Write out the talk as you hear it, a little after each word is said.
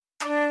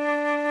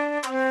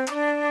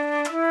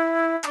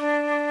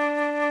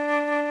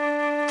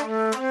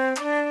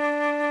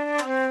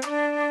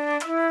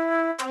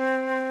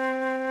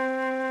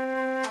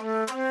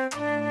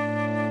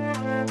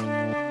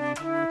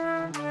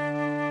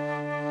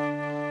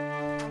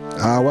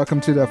Welcome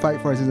to the Fight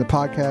for Us is a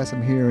podcast.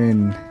 I'm here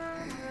in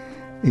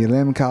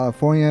Elem,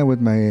 California with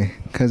my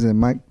cousin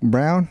Mike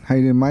Brown. How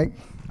you doing, Mike?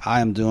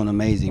 I am doing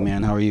amazing,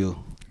 man. How are you?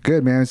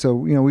 Good, man. So,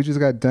 we just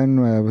got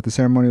done with the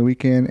ceremonial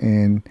weekend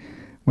and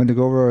went to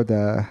go over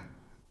the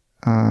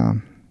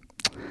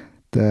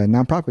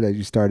nonprofit that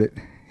you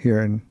started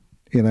here in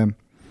Elem.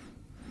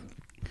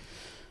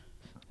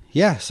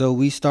 Yeah, so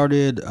we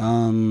started,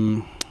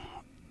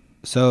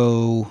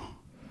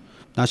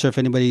 not sure if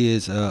anybody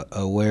is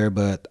aware,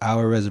 but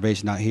our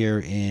reservation out here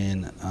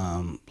in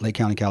Lake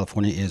County,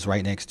 California is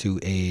right next to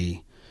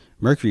a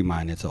mercury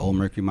mine. It's an old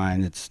mercury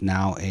mine. It's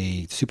now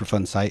a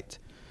Superfund site.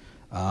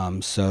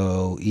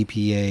 So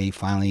EPA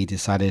finally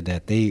decided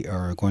that they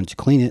are going to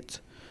clean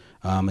it.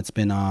 It's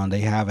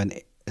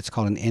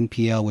called an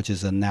NPL, which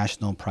is a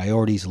National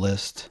Priorities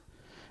List.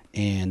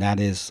 And that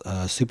is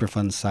a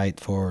Superfund site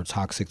for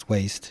toxic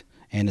waste.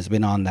 And it's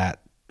been on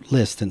that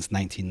list since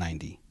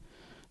 1990.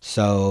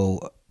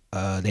 So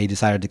they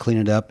decided to clean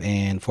it up,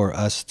 and for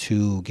us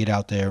to get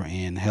out there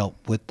and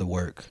help with the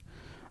work,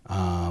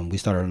 we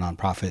started a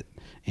nonprofit.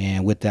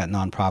 And with that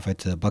nonprofit,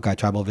 the Buckeye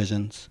Tribal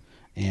Visions,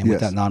 and with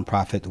that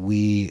nonprofit,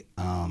 we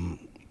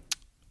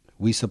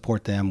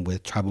support them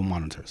with tribal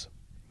monitors.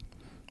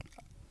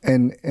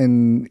 And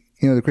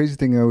the crazy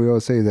thing we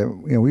always say that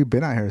we've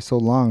been out here so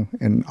long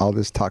in all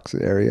this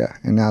toxic area,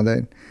 and now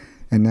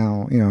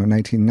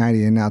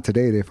 1990, and now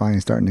today they're finally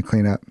starting to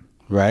clean up.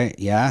 Right.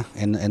 Yeah.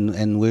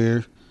 And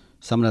we're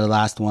some of the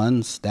last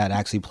ones that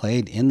actually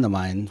played in the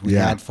mine. We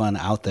had fun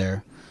out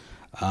there.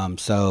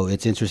 So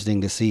it's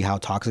interesting to see how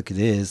toxic it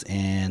is.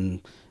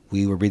 And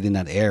we were breathing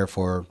that air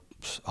for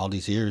all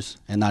these years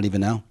and not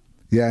even know.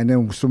 Yeah. And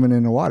then swimming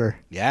in the water.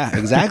 Yeah,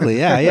 exactly.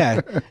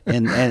 Yeah.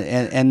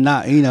 And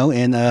not,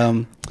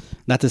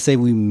 not to say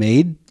we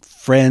made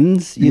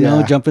friends,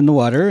 jump in the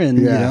water and,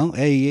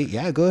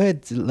 hey, go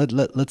ahead.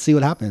 Let's see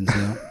what happens,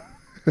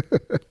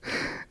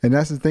 And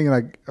that's the thing,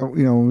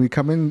 when we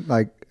come in,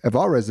 of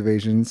all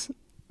reservations,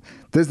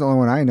 this is the only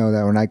one I know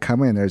that when I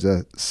come in, there's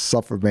a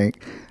sulfur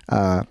bank,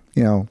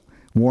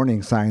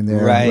 warning sign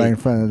there right in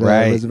front of the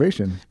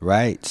reservation.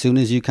 Right. Soon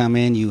as you come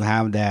in, you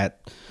have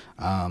that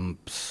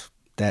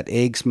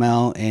egg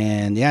smell,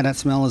 and that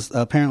smell is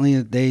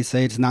apparently, they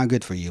say it's not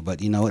good for you, but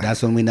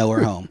that's when we know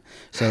we're home.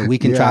 So we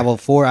can travel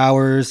 4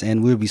 hours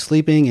and we'll be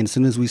sleeping, and as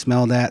soon as we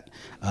smell that,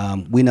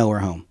 we know we're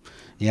home.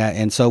 Yeah,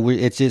 and so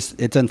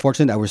it's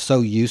unfortunate that we're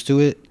so used to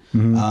it.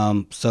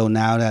 Mm-hmm. So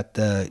now that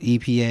the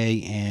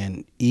EPA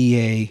and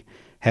EA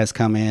has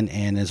come in,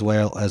 and as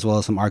well as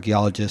some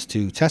archaeologists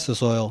to test the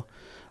soil,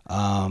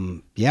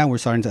 we're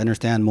starting to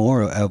understand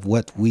more of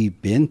what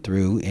we've been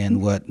through,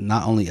 and what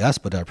not only us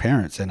but our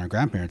parents and our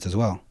grandparents as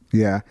well.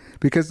 Yeah,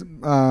 because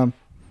our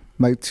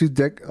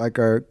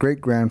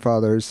great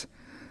grandfathers,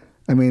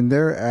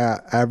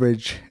 their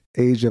average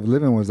age of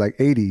living was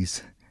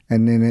 80s.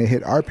 And then it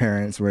hit our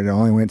parents where it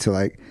only went to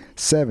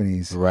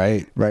 70s.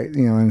 Right. Right.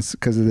 And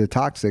because of the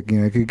toxic,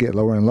 it could get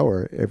lower and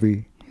lower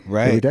every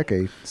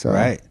decade. So.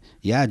 Right.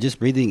 Yeah. Just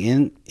breathing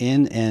in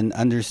and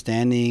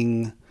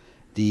understanding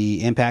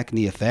the impact and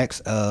the effects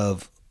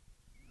of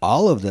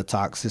all of the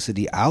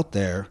toxicity out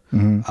there.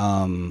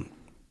 Mm-hmm.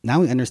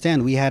 Now we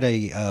understand. We had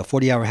a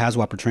 40-hour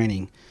HAZWOPER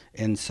training.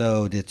 And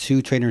so the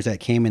two trainers that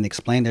came and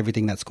explained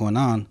everything that's going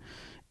on,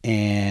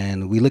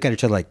 and we look at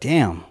each other like,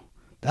 damn,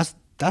 that's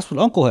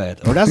what Uncle had,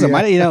 or that's what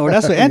or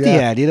that's what Auntie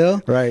had,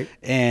 Right.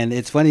 And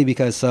it's funny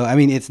because,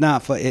 it's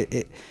not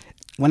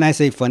when I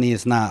say funny,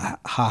 it's not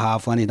haha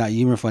funny, not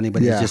humor funny,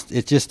 but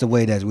it's just the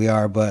way that we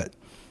are. But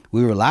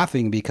we were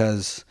laughing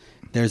because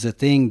there's a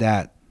thing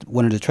that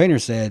one of the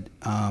trainers said.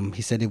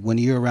 He said, when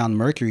you're around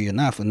mercury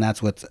enough, and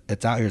that's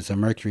it's out here, it's a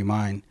mercury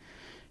mine.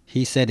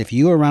 He said, if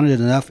you're around it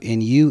enough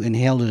and you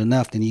inhaled it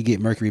enough, then you get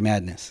mercury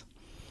madness.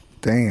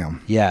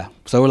 Damn. Yeah.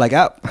 So we're like,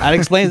 that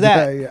explains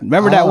that.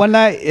 Remember that one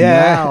night?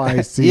 Yeah. Now I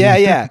see.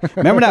 Yeah.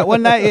 Remember that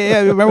one night?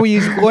 Yeah. Remember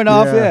you going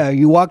off? Yeah.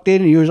 You walked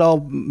in and you was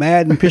all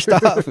mad and pissed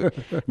off.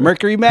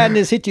 Mercury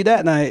madness hit you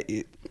that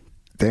night.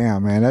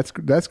 Damn, man.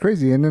 That's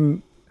crazy. And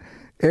then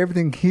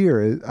everything here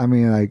is,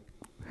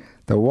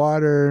 the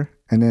water.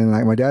 And then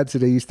my dad said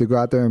they used to go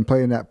out there and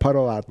play in that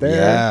puddle out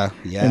there.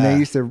 Yeah.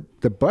 And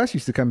the bus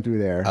used to come through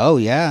there. Oh,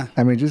 yeah.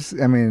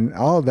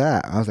 All of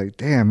that. I was like,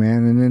 damn,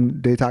 man. And then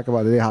they talk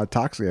about how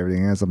toxic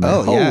everything is. I'm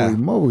like, holy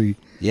moly.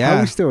 Yeah. How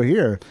are we still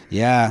here?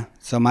 Yeah.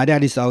 So my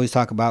dad used to always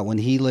talk about when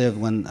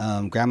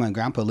Grandma and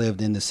Grandpa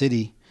lived in the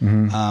city,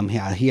 mm-hmm.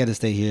 He had to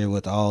stay here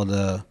with all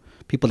the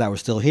people that were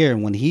still here.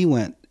 And when he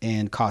went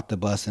and caught the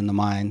bus in the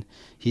mine,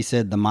 he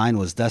said the mine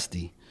was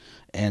dusty.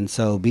 And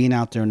so being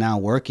out there now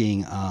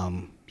working,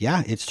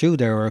 it's true.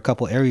 There are a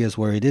couple areas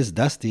where it is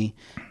dusty,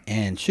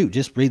 and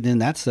just breathing in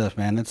that stuff,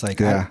 man. It's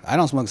like, I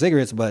don't smoke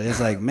cigarettes, but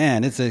it's like,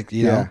 man, it's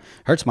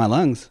hurts my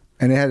lungs.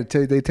 And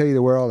they tell you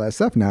to wear all that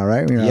stuff now,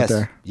 right? When you're out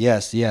there.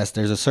 Yes.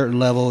 There's a certain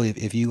level.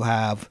 If you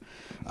have,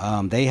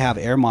 they have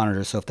air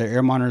monitors. So if their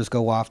air monitors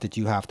go off, that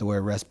you have to wear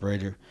a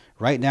respirator.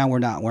 Right now, we're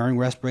not wearing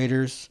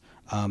respirators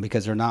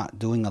because they're not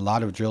doing a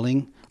lot of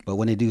drilling. But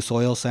when they do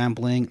soil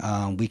sampling,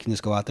 we can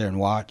just go out there and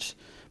watch.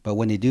 But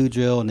when they do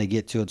drill and they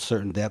get to a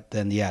certain depth,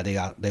 then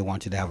they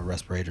want you to have a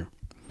respirator.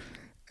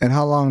 And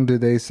how long do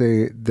they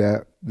say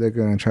that they're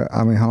going to try?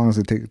 I mean, how long does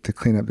it take to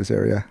clean up this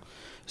area?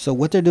 So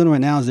what they're doing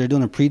right now is they're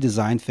doing a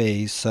pre-design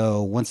phase.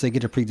 So once they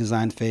get a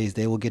pre-design phase,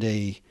 they will get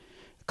a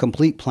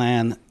complete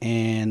plan,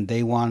 and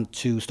they want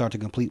to start the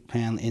complete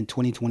plan in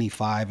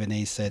 2025. And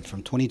they said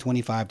from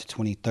 2025 to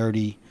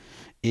 2030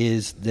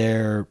 is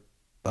their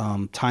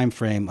time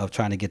frame of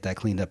trying to get that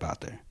cleaned up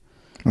out there.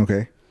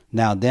 Okay.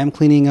 Now, them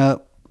cleaning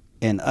up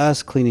and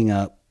us cleaning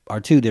up are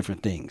two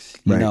different things.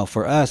 You know,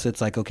 for us, it's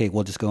like, okay,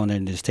 we'll just go in there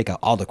and just take out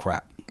all the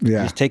crap.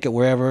 Yeah. Just take it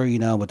wherever,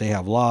 but they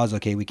have laws.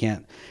 Okay, we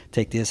can't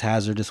take this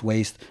hazardous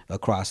waste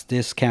across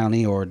this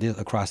county or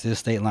across this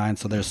state line.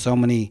 So there's so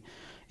many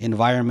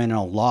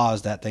environmental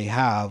laws that they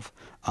have,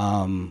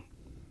 and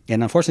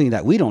unfortunately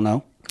that we don't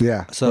know.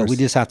 Yeah. So we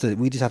just have to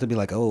be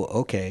like, oh,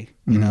 okay,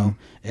 you know.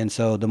 And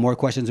so the more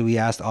questions we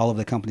ask all of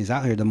the companies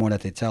out here, the more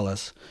that they tell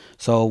us.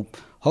 So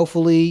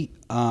hopefully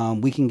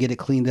we can get it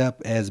cleaned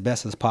up as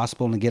best as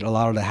possible and get a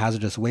lot of the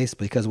hazardous waste,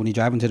 because when you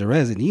drive into the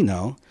resin,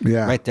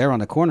 right there on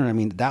the corner, I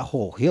mean, that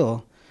whole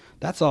hill,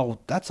 that's all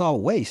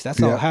waste.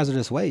 That's all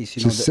hazardous waste.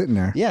 Just sitting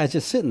there. Yeah, it's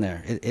just sitting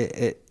there.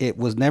 It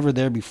was never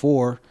there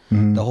before.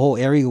 The whole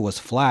area was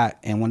flat,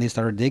 and when they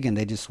started digging,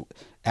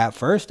 at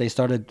first they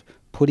started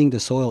putting the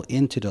soil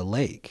into the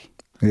lake.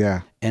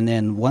 Yeah. And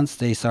then once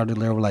they started,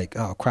 they were like,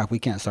 oh crap, we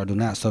can't start doing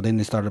that. So then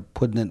they started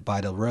putting it by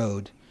the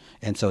road.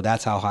 And so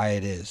that's how high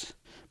it is.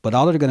 But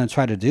all they're going to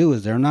try to do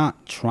is they're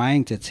not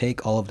trying to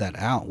take all of that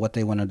out. What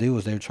they want to do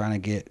is they're trying to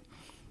get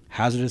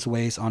hazardous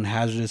waste on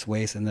hazardous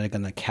waste, and they're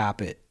going to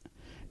cap it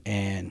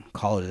and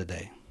call it a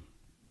day.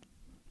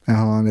 And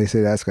how long they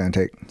say that's going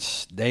to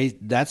take?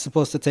 That's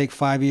supposed to take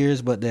 5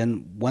 years, but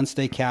then once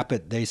they cap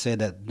it, they say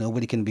that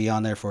nobody can be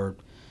on there for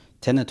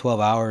 10 to 12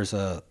 hours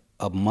a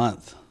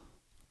month.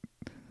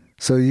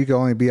 So you can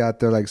only be out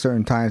there like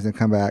certain times and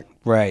come back.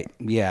 Right.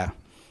 Yeah.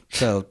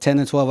 So 10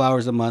 to 12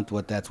 hours a month.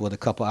 That's a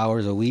couple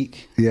hours a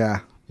week.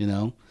 Yeah.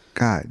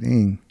 God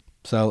dang.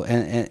 So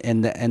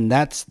and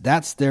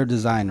that's their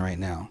design right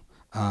now.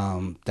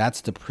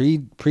 That's the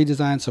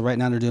pre-design. So right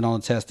now they're doing all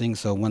the testing.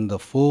 So when the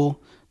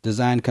full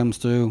design comes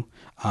through,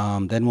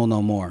 then we'll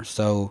know more.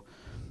 So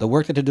the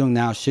work that they're doing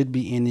now should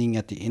be ending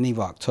at the end of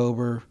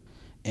October.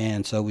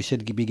 And so we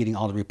should be getting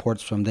all the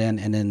reports from then.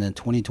 And then in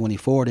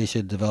 2024, they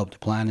should develop the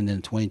plan. And then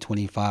in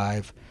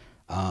 2025,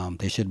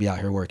 they should be out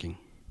here working.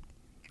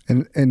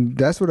 And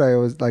that's what I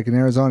was like in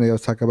Arizona. They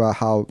was talking about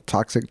how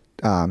toxic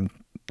the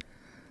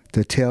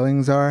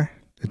tailings are,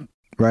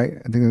 right?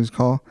 I think it was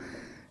called.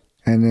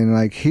 And then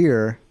like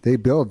here, they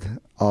build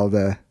all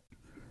the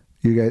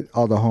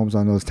homes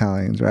on those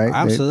tailings, right?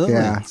 Absolutely.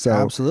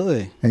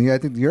 Absolutely. And I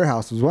think your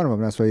house was one of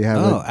them. That's why you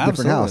have a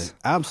different house.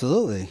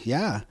 Absolutely.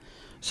 Yeah.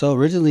 So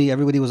originally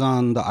everybody was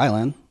on the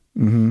island,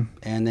 and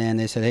then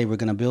they said, hey, we're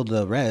going to build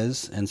the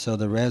res. And so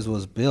the res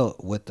was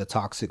built with the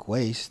toxic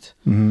waste.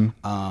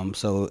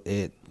 So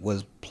it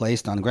was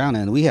placed on the ground,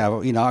 and we have,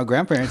 our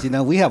grandparents,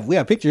 we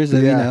have pictures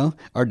of,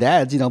 our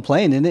dads,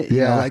 playing in it,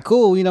 like,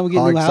 cool, we get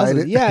new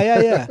houses.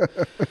 Yeah.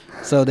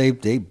 So they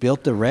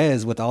built the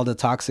res with all the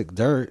toxic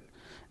dirt.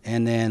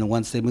 And then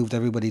once they moved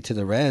everybody to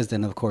the res,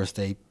 then of course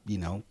they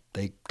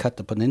cut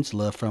the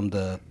peninsula from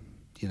the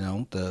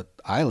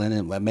island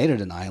and made it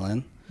an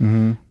island.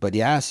 But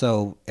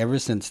so ever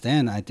since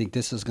then, I think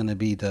this is going to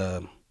be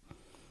the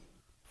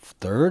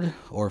third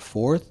or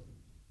fourth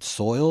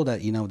soil that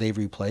they've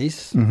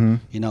replaced.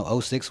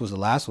 06 was the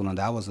last one, and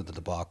that was the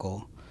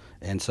debacle.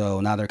 And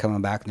so now they're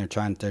coming back, and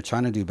they're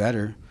trying to do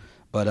better.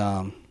 But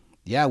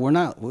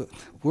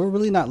we're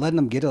really not letting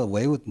them get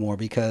away with more,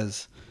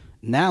 because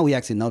now we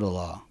actually know the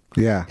law.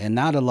 Yeah. And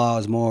now the law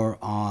is more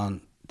on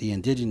the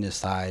indigenous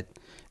side,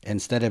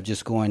 instead of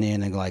just going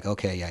in and like,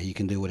 okay, yeah, you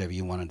can do whatever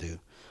you want to do.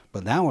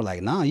 But now we're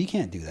like, no, you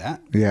can't do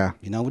that. Yeah.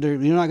 We're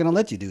not going to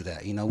let you do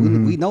that. We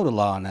know the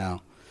law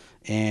now.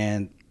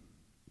 And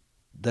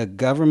the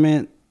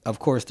government, of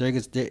course,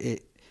 the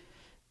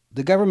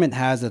government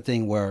has a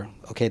thing where,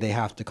 okay, they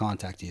have to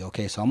contact you.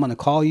 Okay, so I'm going to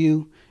call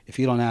you. If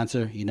you don't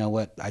answer, you know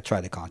what? I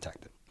tried to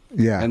contact them.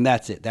 Yeah. And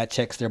that's it. That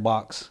checks their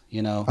box,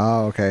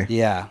 Oh, okay.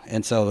 Yeah.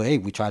 And so, hey,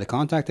 we tried to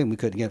contact them. We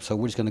couldn't get, so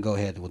we're just going to go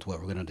ahead with what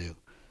we're going to do.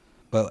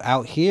 But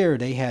out here,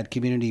 they had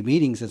community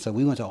meetings, and so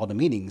we went to all the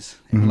meetings.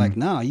 And we're like,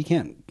 no, you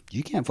can't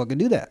fucking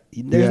do that.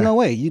 There's no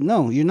way. You're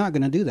not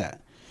going to do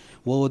that.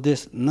 Well, with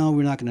this, no,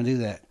 we're not going to do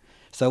that.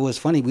 So it was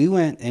funny. We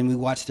went and we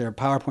watched their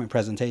PowerPoint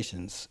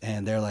presentations,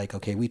 and they're like,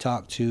 okay, we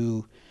talked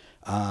to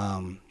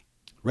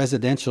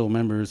residential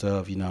members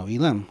of,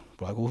 Elem.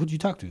 We're like, well, who'd you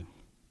talk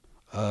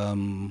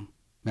to?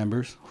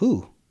 Members?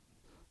 Who?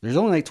 There's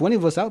only like 20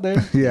 of us out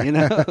there.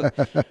 Yeah.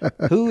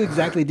 Who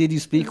exactly did you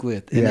speak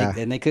with? And, Yeah.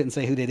 they couldn't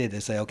say who they did. They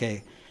say,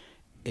 okay,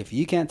 if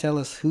you can't tell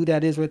us who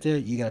that is right there,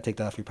 you got to take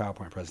that off your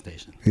PowerPoint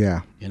presentation.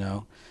 Yeah.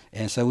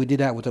 And so we did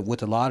that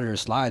with a lot of their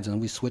slides, and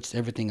we switched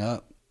everything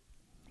up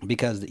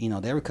because,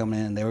 they were coming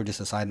in and they were just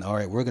deciding, all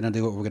right, we're going to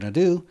do what we're going to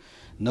do.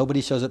 Nobody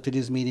shows up to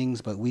these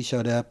meetings, but we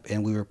showed up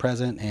and we were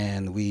present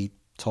and we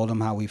told them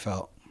how we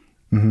felt.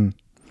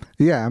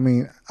 Yeah. I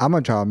mean, I'm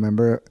a tribe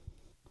member.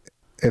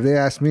 if they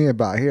ask me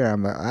about here,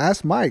 I'm like,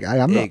 ask Mike. I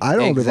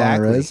don't live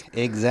on the res.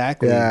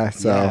 Exactly. Yeah.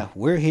 So yeah,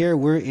 we're here.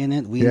 We're in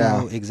it. We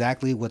know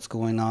exactly what's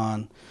going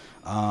on.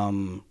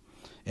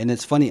 And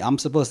it's funny. I'm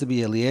supposed to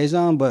be a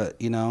liaison, but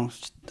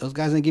those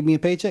guys didn't give me a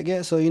paycheck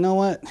yet. So you know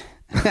what?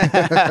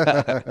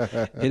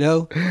 But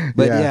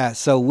yeah.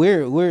 So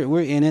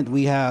we're in it.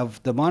 We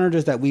have the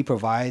monitors that we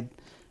provide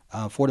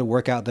for the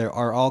workout. There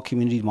are all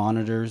community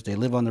monitors. They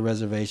live on the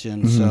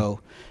reservation, so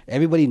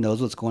everybody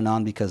knows what's going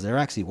on because they're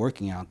actually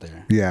working out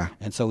there. Yeah.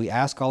 And so we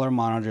ask all our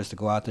monitors to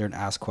go out there and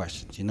ask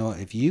questions.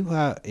 If you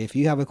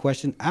have a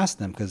question, ask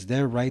them because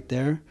they're right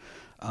there.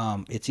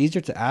 It's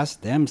easier to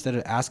ask them instead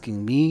of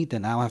asking me.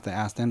 Then I'll have to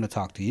ask them to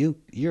talk to you.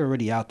 You're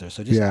already out there,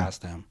 so just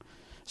ask them.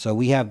 So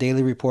we have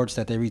daily reports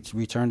that they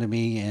return to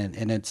me, and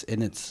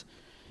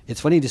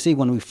it's funny to see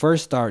when we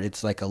first start,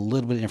 it's like a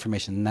little bit of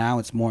information. Now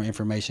it's more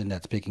information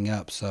that's picking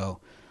up. So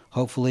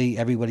hopefully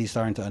everybody's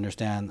starting to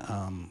understand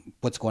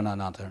what's going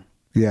on out there.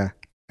 Yeah.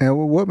 And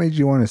what made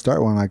you want to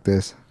start one like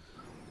this?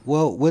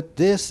 Well, with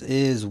this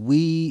is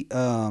we,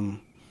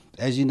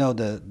 as you know,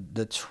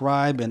 the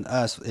tribe and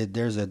us,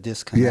 there's a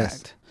disconnect.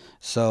 Yes.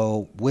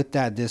 So with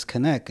that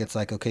disconnect, it's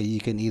like, okay, you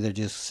can either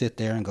just sit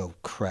there and go,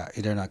 crap,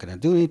 they're not going to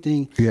do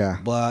anything. Yeah.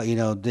 But,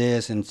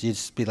 this, and you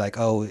just be like,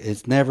 oh,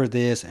 it's never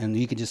this. And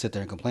you can just sit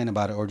there and complain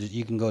about it. Or just,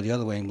 you can go the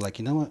other way and be like,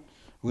 you know what?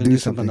 We're going to do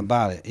something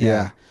about it.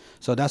 Yeah.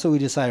 So that's what we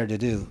decided to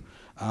do.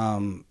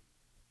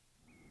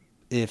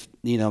 If,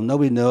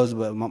 nobody knows,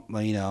 but,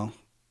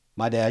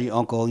 my dad, your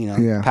uncle,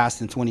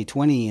 passed in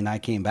 2020, and I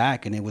came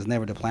back, and it was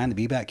never the plan to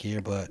be back here,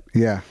 but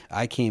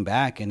I came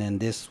back, and then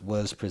this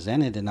was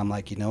presented, and I'm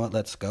like, you know what,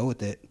 let's go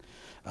with it.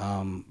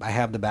 I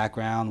have the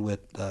background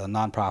with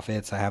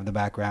nonprofits. I have the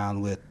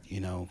background with,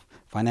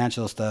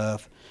 financial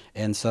stuff,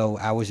 and so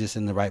I was just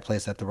in the right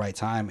place at the right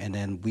time, and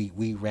then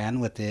we ran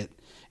with it,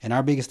 and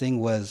our biggest thing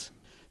was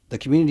the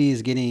community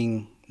is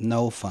getting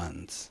no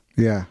funds.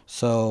 Yeah.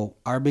 So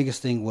our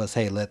biggest thing was,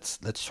 hey, let's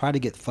try to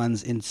get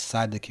funds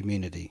inside the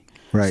community.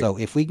 Right. So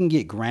if we can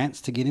get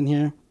grants to get in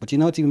here, but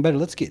it's even better,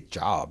 let's get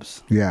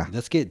jobs. Yeah.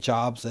 Let's get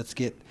jobs.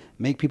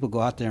 Make people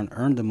go out there and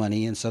earn the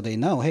money. And so they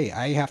know, hey,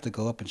 I have to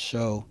go up and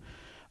show,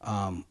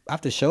 I have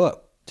to show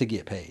up to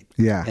get paid.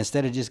 Yeah.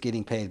 Instead of just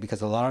getting paid,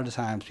 because a lot of the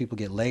times people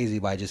get lazy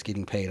by just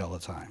getting paid all the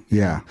time.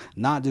 Yeah.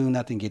 Not doing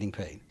nothing, getting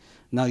paid.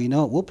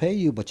 No, we'll pay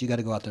you, but you got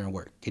to go out there and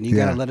work. And you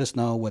got to let us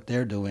know what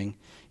they're doing.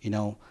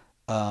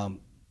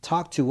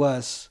 Talk to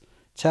us.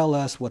 Tell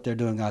us what they're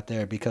doing out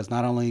there, because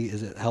not only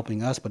is it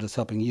helping us, but it's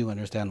helping you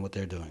understand what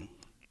they're doing.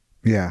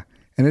 Yeah.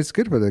 And it's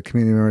good for the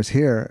community members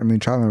here.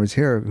 Tribe members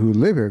here who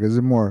live here, because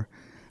they're more,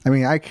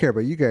 I care,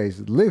 but you guys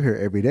live here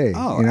every day.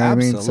 Oh, you know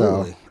absolutely. What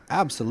I mean? So,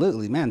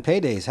 absolutely, man.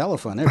 Payday is hella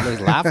fun.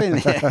 Everybody's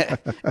laughing.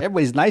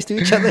 Everybody's nice to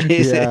each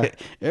other.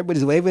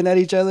 Everybody's waving at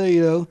each other,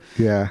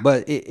 Yeah.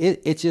 But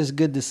it's just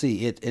good to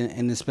see it.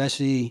 And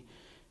especially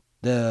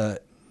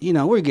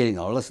we're getting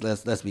old. Let's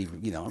be,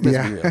 be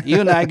real.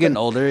 You and I are getting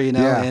older,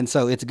 and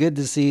so it's good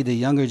to see the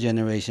younger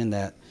generation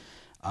that,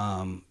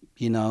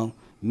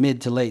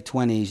 mid to late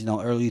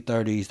 20s, early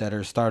 30s that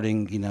are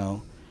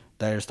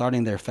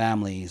starting their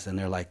families, and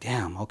they're like,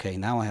 damn, okay,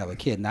 now I have a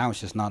kid. Now it's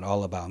just not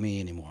all about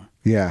me anymore.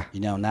 Yeah.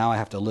 Now I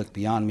have to look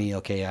beyond me.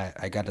 Okay,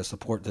 I got to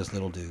support this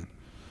little dude.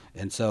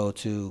 And so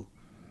to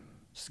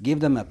give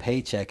them a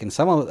paycheck, and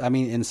some of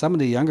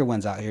the younger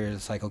ones out here,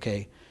 it's like,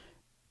 okay,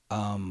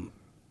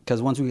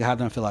 because once we have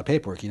them fill out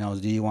paperwork, do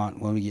you want,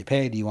 when we get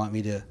paid, do you want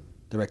me to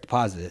direct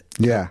deposit it?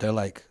 Yeah. They're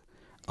like,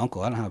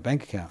 Uncle, I don't have a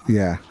bank account.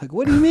 Yeah. Like,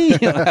 what do you mean you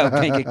don't have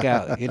a bank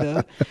account?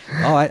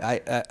 Oh,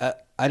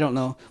 I don't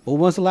know. Well,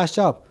 when's the last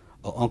job?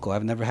 Oh, Uncle,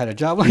 I've never had a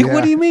job. Like,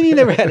 what do you mean you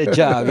never had a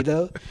job?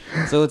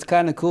 So it's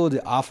kind of cool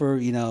to offer,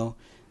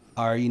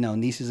 our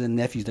nieces and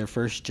nephews their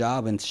first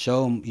job and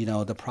show them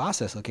the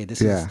process. Okay,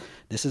 this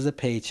is a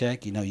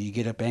paycheck. You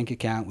get a bank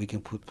account, we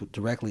can put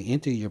directly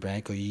into your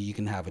bank, or you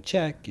can have a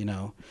check.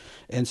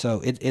 And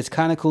so it's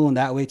kind of cool in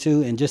that way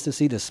too. And just to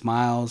see the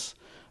smiles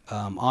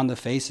on the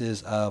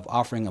faces of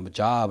offering them a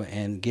job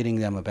and getting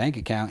them a bank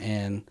account,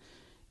 and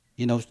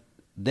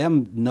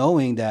them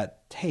knowing that,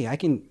 hey, I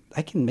can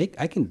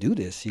do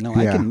this.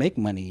 I can make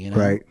money.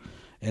 Right.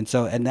 And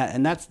so,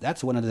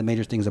 that's one of the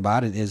major things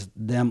about it, is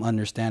them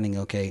understanding,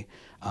 okay,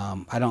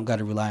 I don't got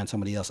to rely on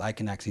somebody else. I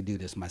can actually do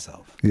this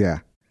myself. Yeah.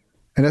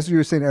 And that's what you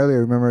were saying earlier.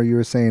 Remember, you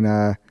were saying,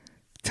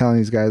 telling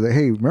these guys that,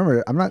 hey,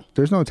 remember,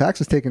 there's no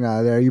taxes taken out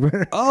of there. You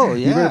better,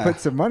 you better put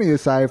some money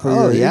aside for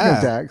your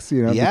income tax,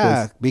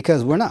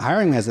 because we're not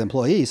hiring as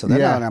employees. So they're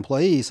not an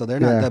employee. So they're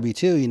not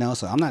W-2,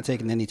 so I'm not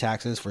taking any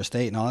taxes for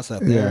state and all that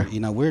stuff there.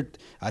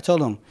 I told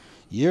them,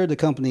 you're the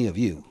company of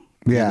you.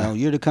 Yeah.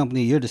 You're the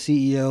company, you're the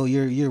CEO,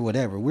 you're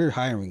whatever. We're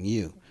hiring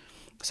you.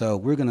 So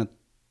we're going to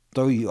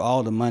throw you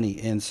all the money.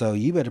 And so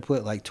you better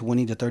put like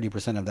 20 to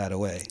 30% of that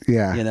away.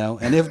 Yeah.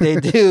 And if they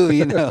do,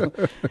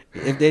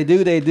 if they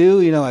do, they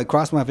do, I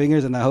cross my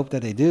fingers and I hope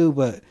that they do.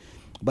 But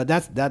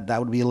that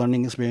would be a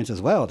learning experience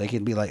as well. They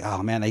could be like,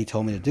 oh man, he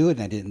told me to do it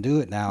and I didn't do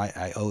it. Now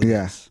I owe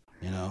this,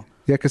 Yeah.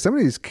 Because some of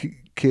these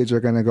kids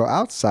are going to go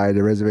outside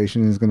the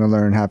reservation and is going to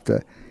learn how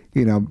to,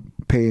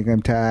 pay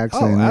income tax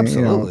and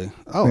absolutely.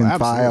 And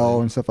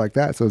file and stuff like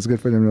that. So it's good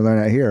for them to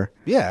learn that here.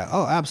 Yeah.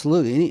 Oh,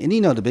 absolutely. And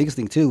the biggest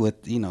thing too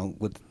with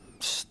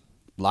a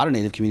lot of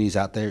Native communities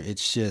out there,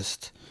 it's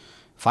just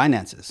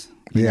finances.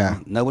 You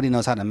know, nobody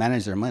knows how to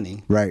manage their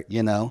money. Right.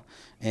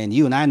 And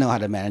you and I know how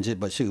to manage it,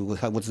 but shoot,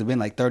 what's it been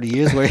like 30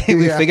 years where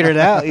we figured it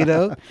out,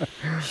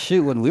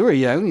 Shoot, when we were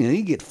young,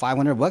 you get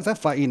 $500.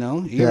 That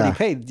already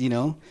paid,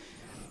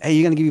 Hey,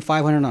 you're going to give you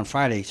 $500 on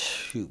Friday.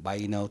 Shoot, by,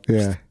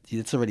 it's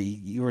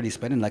you're already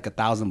spending like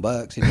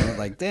 $1,000,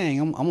 like, dang,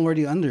 I'm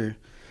already under.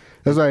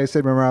 That's why I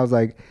said, remember, I was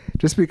like,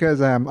 just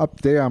because I'm up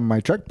there on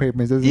my truck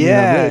payments doesn't mean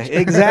I'm rich.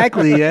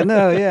 Exactly. I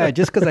know. Yeah.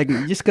 Just cause I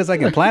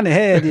can plan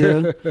ahead,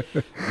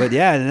 but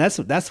yeah, and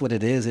that's what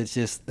it is. It's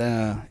just,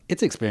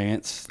 it's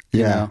experience,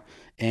 you know,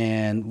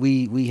 and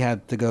we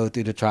had to go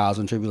through the trials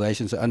and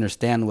tribulations to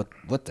understand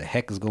what the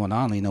heck is going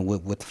on,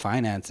 with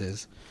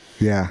finances.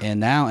 Yeah.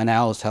 And I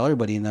always tell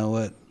everybody,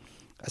 what,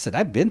 I said,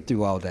 I've been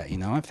through all that,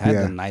 I've had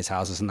the nice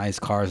houses, nice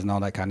cars and all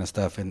that kind of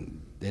stuff.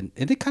 And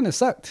it kind of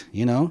sucked,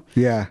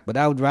 Yeah. But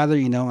I would rather,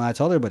 I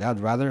told her, but I'd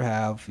rather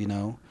have,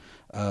 no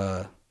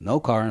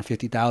car and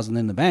 $50,000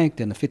 in the bank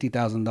than a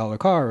 $50,000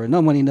 car or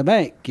no money in the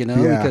bank,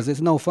 because it's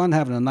no fun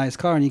having a nice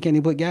car and you can't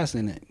even put gas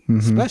in it. Mm-hmm.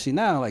 Especially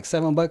now, like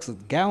 $7 a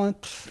gallon.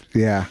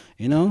 Yeah.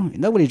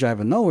 Nobody's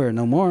driving nowhere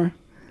no more.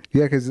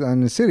 Yeah, because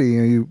in the city,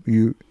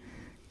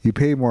 you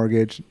pay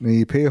mortgage, and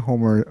you pay a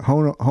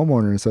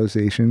homeowner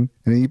association,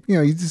 and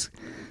you just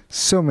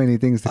so many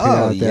things to pay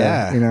out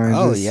there.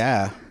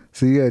 Yeah.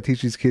 So you got to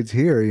teach these kids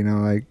here,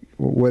 like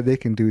what they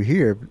can do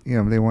here,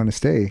 if they want to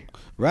stay.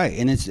 Right,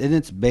 and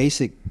it's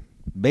basic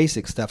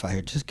stuff out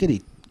here. Just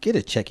get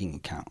a checking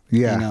account.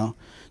 Yeah.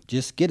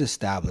 Just get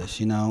established.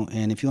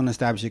 And if you want to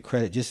establish your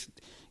credit, just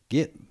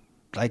get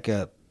like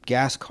a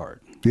gas card.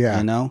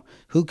 Yeah.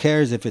 Who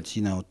cares if it's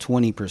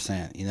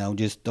 20%?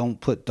 Just don't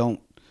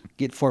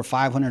get for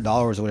 $500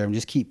 or whatever, and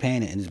just keep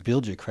paying it and just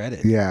build your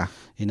credit. Yeah.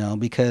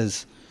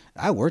 Because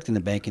I worked in the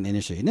banking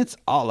industry and it's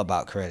all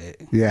about credit.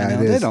 Yeah.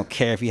 They don't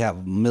care if you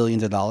have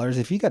millions of dollars.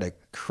 If you got a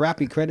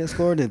crappy credit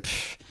score, then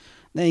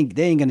they ain't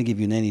going to give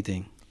you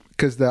anything.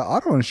 Because the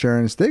auto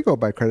insurance, they go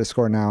by credit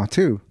score now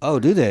too. Oh,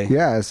 do they?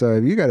 Yeah. So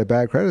if you got a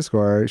bad credit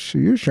score,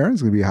 your insurance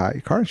is going to be high.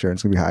 Your car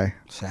insurance is going to be high.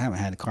 So I haven't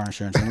had car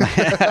insurance.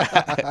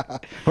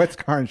 What's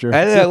car insurance?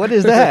 I know. What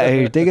is that? Are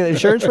you taking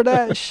insurance for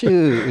that?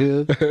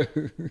 Shoot.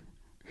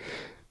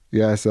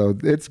 Yeah, so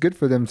it's good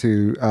for them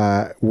to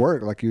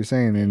work, like you were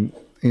saying, and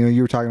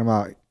you were talking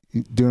about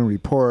doing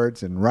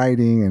reports and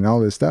writing and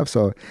all this stuff.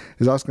 So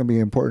it's also going to be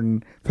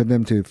important for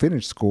them to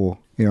finish school,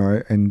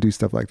 and do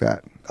stuff like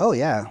that. Oh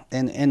yeah,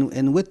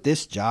 and with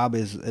this job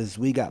is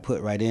we got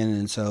put right in,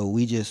 and so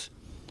we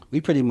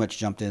pretty much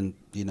jumped in,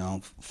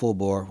 full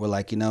bore. We're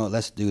like,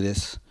 let's do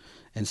this.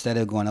 Instead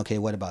of going, okay,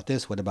 what about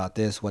this? What about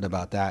this? What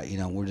about that?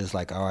 We're just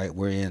like, all right,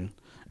 we're in,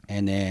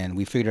 and then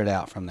we figured it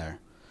out from there.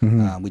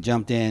 Mm-hmm. We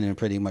jumped in and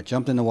pretty much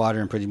jumped in the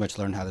water and pretty much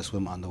learned how to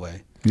swim on the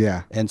way.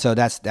 Yeah. And so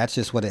that's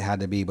just what it had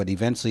to be. But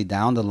eventually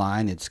down the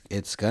line,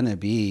 it's going to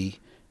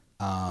be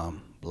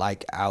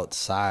like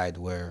outside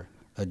where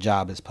a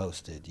job is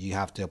posted. You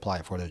have to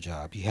apply for the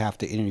job. You have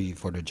to interview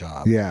for the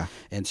job. Yeah.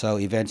 And so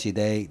eventually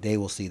they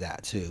will see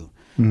that too.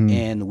 Mm-hmm.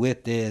 And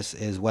with this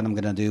is what I'm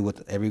going to do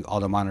with all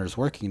the monitors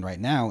working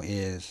right now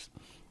is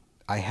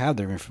I have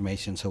their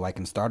information so I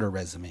can start a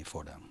resume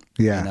for them.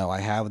 Yeah. I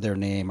have their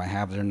name. I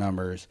have their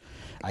numbers.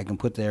 I can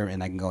put there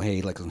and I can go,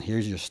 hey, like,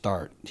 here's your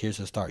start. Here's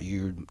the start.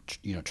 You're,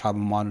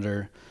 tribal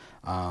monitor,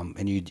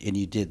 and you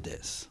did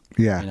this.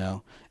 Yeah.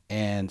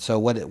 And so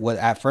what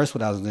at first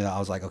what I was doing, I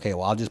was like, okay,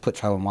 well, I'll just put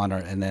tribal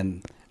monitor, and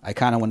then I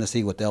kind of want to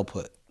see what they'll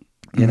put.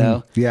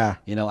 Yeah.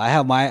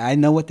 I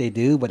know what they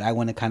do, but I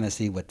want to kind of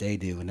see what they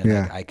do, and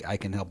then I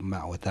can help them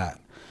out with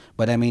that.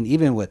 But I mean,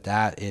 even with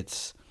that,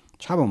 it's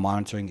tribal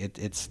monitoring.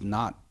 It's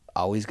not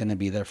always going to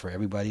be there for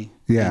everybody.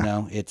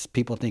 Yeah. It's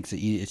people think that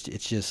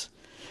it's just.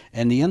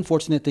 And the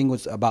unfortunate thing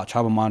about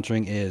tribal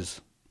monitoring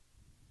is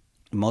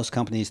most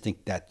companies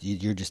think that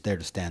you're just there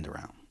to stand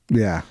around.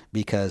 Yeah.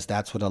 Because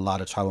that's what a lot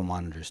of tribal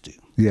monitors do.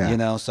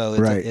 Yeah. So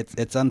it's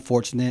it's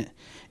unfortunate,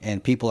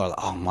 and people are like,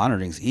 oh,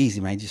 monitoring's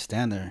easy, man. You just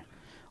stand there.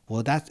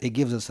 Well, it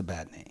gives us a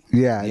bad name.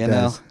 Yeah, it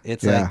does.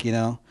 It's like,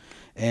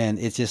 and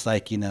it's just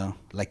like,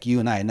 like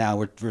you and I now,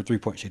 we're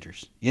 3-point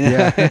shooters.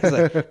 It's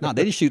like, no,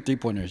 they just shoot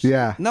 3-pointers.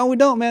 Yeah. No, we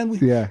don't, man.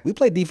 We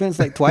play defense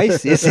like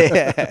twice.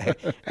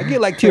 I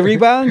get like 2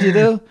 rebounds,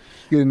 Get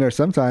in there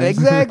sometimes.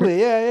 Exactly.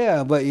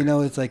 Yeah. But,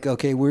 it's like,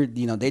 okay, we're,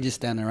 they just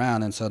stand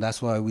around. And so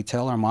that's why we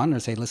tell our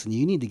monitors, hey, listen,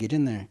 you need to get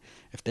in there.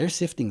 If they're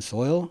sifting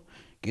soil,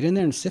 get in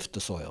there and sift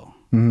the soil.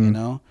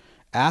 Mm-hmm.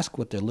 Ask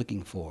what they're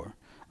looking for.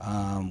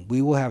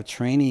 We will have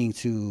training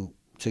to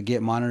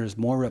get monitors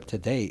more up to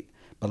date.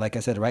 But like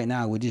I said, right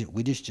now we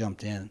just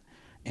jumped in,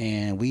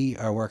 and we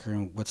are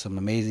working with some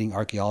amazing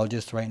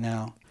archaeologists right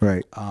now.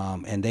 Right.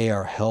 And they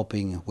are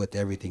helping with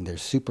everything. They're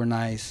super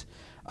nice.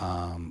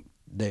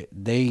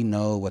 They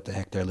know what the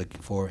heck they're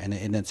looking for, and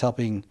it's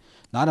helping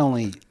not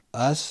only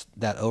us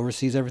that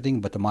oversees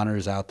everything, but the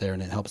monitors out there,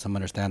 and it helps them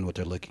understand what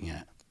they're looking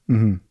at.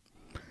 Mm-hmm.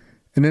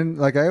 And then,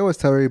 like I always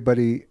tell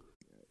everybody,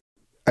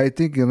 I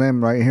think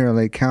Elem right here in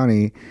Lake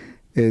County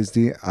is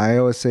I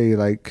always say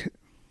like,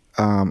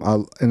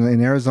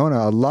 in Arizona,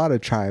 a lot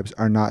of tribes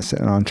are not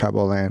sitting on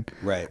tribal land.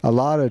 Right. A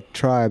lot of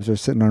tribes are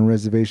sitting on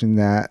reservation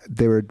that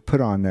they were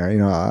put on there,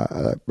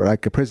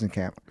 like a prison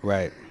camp.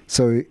 Right.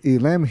 So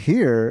Elem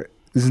here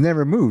is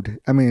never moved.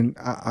 I mean,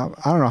 I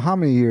don't know how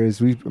many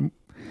years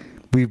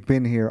we've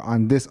been here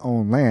on this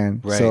own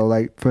land. Right. So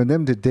like for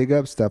them to dig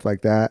up stuff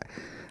like that,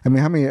 I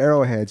mean, how many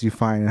arrowheads you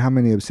find and how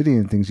many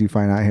obsidian things you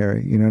find out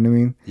here? You know what I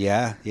mean?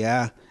 Yeah,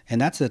 yeah.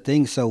 And that's the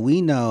thing. So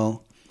we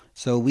know,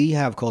 we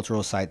have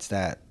cultural sites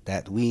that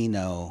we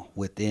know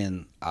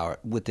within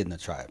the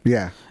tribe.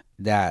 Yeah.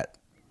 That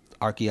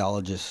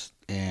archaeologists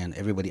and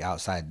everybody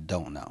outside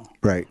don't know.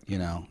 Right.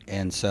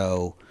 And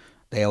so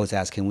they always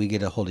ask, can we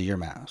get a hold of your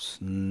maps?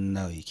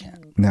 No, you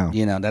can't. No.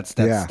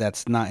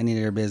 That's not any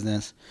of their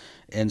business.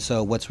 And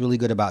so what's really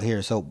good about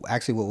here, so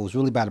actually what was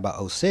really bad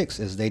about 06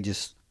 is they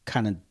just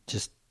kind of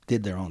just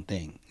did their own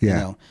thing.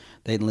 Yeah.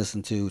 They didn't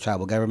listen to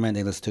tribal government.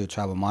 They listened to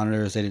tribal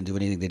monitors. They didn't do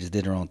anything. They just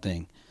did their own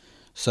thing.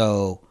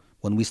 So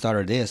when we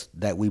started this,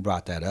 that we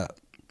brought that up.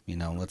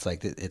 It's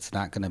like it's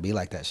not going to be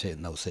like that shit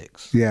in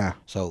 06. Yeah.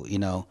 So,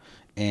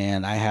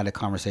 and I had a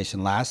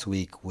conversation last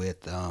week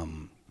with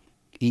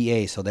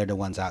EA, so they're the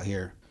ones out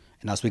here.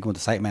 And I was speaking with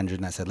the site manager,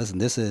 and I said, listen,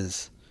 this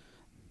is,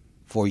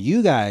 for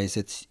you guys,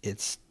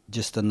 it's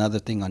just another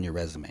thing on your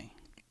resume.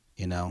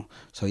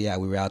 So yeah,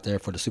 we were out there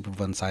for the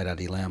Superfund site at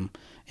Elem,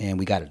 and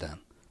we got it done.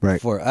 Right.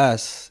 For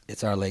us,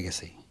 it's our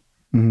legacy.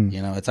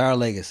 Mm-hmm. It's our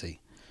legacy.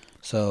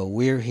 So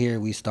we're here.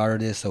 We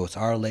started this, so it's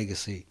our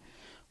legacy.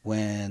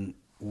 When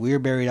we're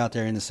buried out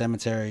there in the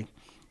cemetery,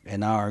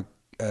 and our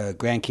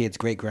grandkids,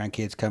 great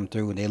grandkids come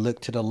through, and they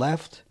look to the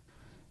left,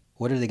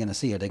 what are they going to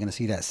see? Are they going to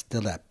see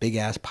that big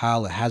ass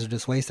pile of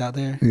hazardous waste out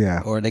there?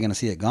 Yeah. Or are they going to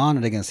see it gone? Or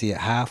are they going to see it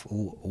half?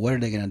 What are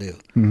they going to do?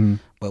 Mm-hmm.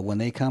 But when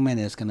they come in,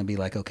 it's going to be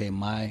like, okay,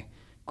 my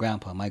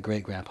grandpa, my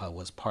great grandpa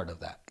was part of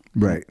that.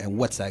 Right. And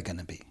what's that going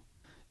to be?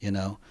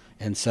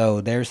 And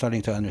so they're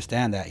starting to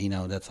understand that,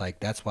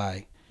 that's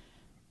why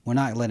we're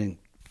not letting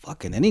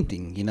fucking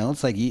anything,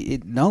 it's like,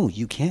 no,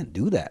 you can't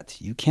do that.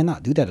 You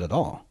cannot do that at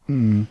all.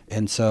 Mm-hmm.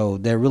 And so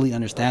they're really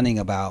understanding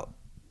about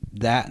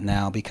that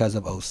now because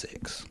of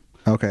 06.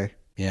 Okay.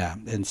 Yeah.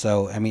 And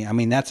so, I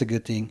mean, that's a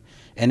good thing.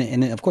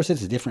 And of course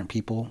it's different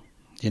people,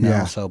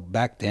 Yeah. So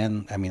back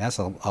then, that's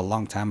a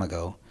long time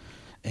ago,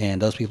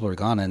 and those people are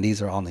gone, and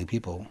these are all new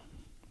people.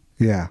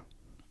 Yeah.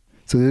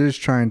 So they're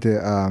just trying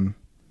to,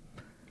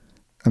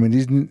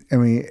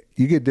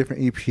 you get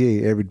different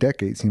EPA every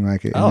decade, seem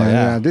like it. Oh, and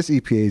yeah. This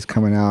EPA is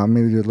coming out,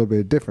 maybe a little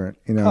bit different,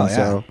 Oh, yeah.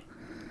 So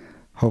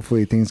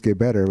hopefully things get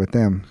better with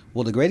them.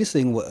 Well, the greatest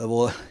thing,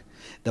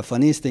 the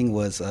funniest thing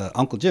was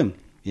Uncle Jim.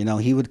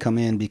 He would come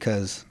in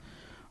because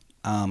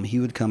he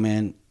would come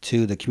in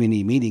to the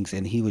community meetings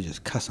and he would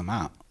just cuss them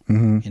out,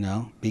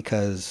 Mm-hmm.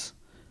 Because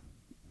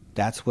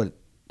that's what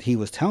he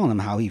was telling them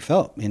how he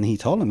felt. And he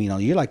told them,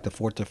 you're like the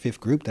fourth or fifth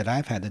group that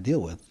I've had to deal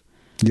with.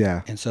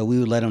 Yeah. And so we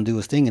would let him do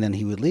his thing, and then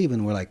he would leave,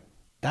 and we're like,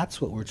 that's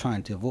what we're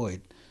trying to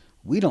avoid.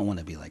 We don't want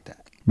to be like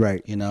that.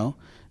 Right.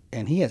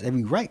 And he has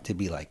every right to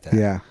be like that.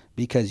 Yeah.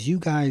 Because you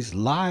guys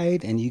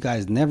lied, and you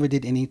guys never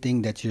did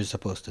anything that you're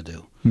supposed to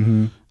do.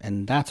 Mm-hmm.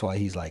 And that's why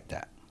he's like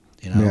that.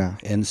 Yeah.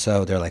 And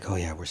so they're like, oh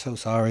yeah, we're so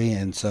sorry.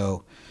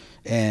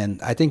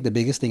 And I think the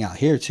biggest thing out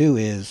here too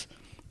is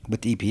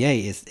with the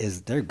EPA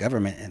is their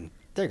government, and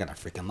they're gonna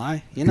freaking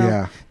lie.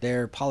 Yeah.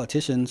 They're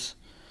politicians.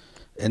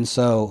 And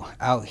so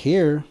out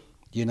here,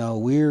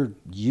 we're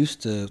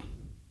used to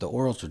the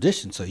oral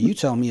tradition. So you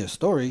tell me a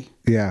story,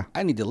 Yeah.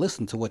 I need to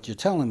listen to what you're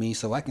telling me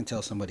so I can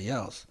tell somebody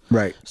else.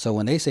 Right. So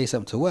when they say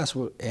something to us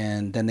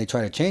and then they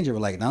try to change it, we're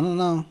like,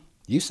 no.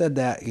 You said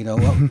that,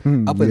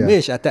 up in Yeah.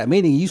 Mish at that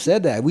meeting, you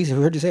said that. We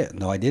heard you say it.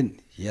 No, I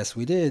didn't. Yes,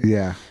 we did.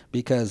 Yeah.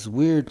 Because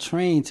we're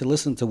trained to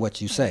listen to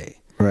what you say.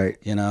 Right.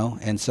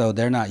 And so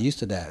they're not used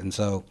to that.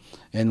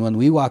 And when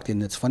we walked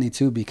in, it's funny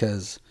too,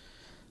 because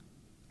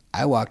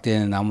I walked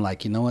in and I'm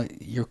like, you know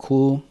what? You're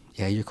cool.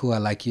 Yeah, you're cool. I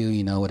like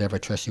you, whatever. I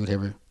trust you,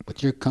 whatever.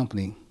 But your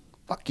company,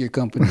 fuck your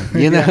company.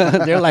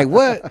 They're like,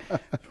 what?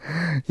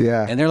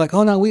 Yeah. And they're like,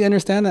 oh no, we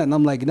understand that. And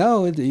I'm like,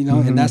 no,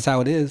 Mm-hmm. and that's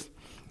how it is.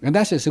 And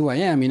that's just who I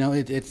am.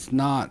 It's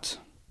not,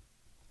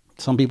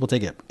 some people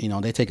take it,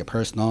 they take it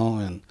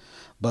personal,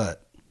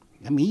 but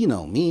I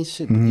mean, me,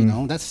 shit,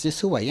 Mm-hmm. that's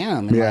just who I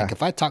am. And Yeah. like,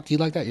 if I talk to you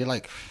like that, you're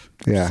like,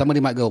 Yeah. somebody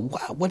might go, wow,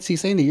 what's he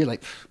saying to you? You're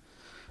like,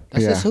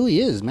 that's Yeah. just who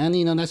he is, man.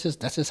 That's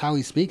just how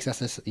he speaks. That's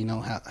just,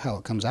 how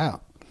it comes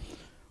out.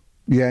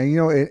 Yeah,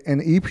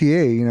 and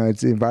EPA,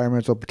 it's the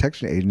Environmental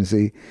Protection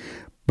Agency,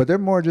 but they're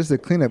more just a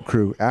cleanup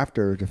crew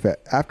after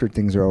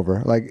things are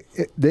over. Like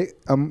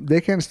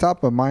they can't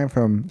stop a mine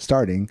from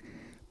starting,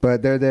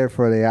 but they're there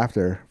for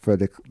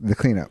the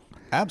cleanup.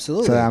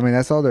 Absolutely. So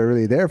that's all they're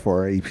really there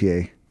for,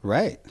 EPA.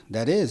 Right.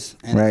 That is.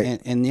 And,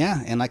 Right. And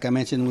yeah, and like I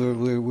mentioned,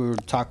 we were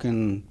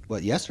talking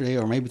yesterday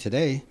or maybe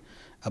today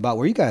about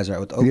where you guys are at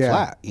with Oak Yeah.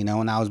 Flat, and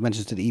I was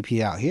mentioning to the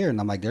EPA out here, and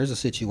I'm like, there's a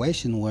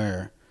situation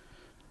where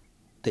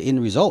the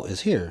end result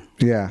is here.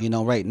 Yeah.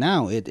 Right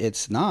now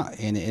it's not,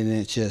 and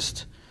it's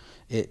just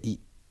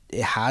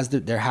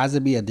there has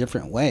to be a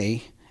different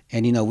way.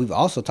 And we've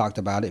also talked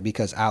about it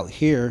because out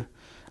here,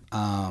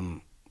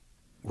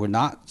 we're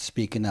not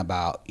speaking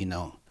about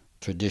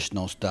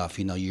traditional stuff.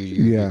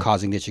 You're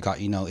causing this.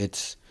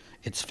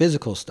 It's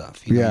physical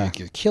stuff. You're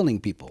killing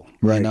people.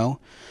 Right.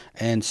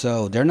 And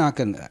so they're not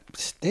gonna.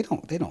 They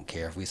don't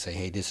care if we say,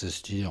 hey, this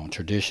is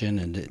tradition,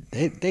 and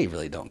they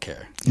really don't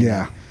care.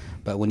 Yeah.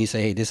 But when you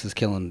say, hey, this is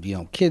killing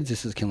kids,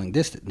 this is killing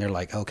this, and they're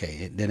like,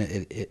 okay, then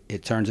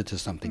it turns into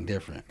something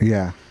different.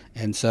 Yeah.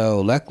 And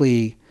so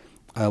luckily,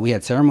 we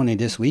had ceremony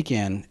this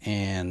weekend,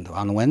 and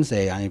on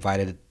Wednesday I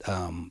invited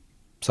some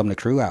of the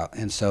crew out,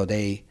 and so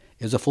it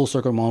was a full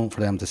circle moment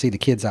for them to see the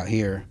kids out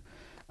here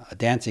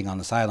dancing on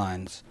the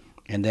sidelines,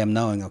 and them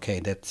knowing, okay,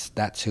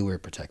 that's who we're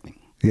protecting.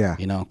 Yeah.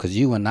 Because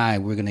you and I,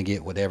 we're gonna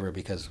get whatever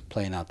because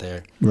playing out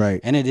there, right?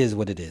 And it is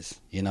what it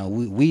is.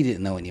 We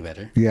didn't know any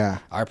better. Yeah.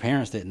 Our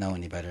parents didn't know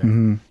any better.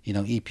 Mm-hmm.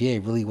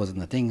 EPA really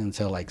wasn't a thing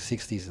until like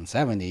 60s and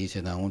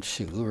 70s.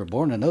 Shoot, we were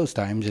born in those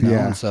times.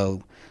 Yeah. And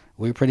so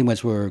we pretty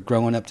much were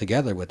growing up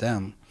together with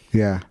them.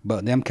 Yeah.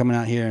 But them coming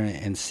out here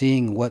and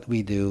seeing what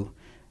we do,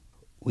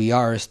 we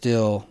are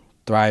still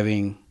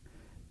thriving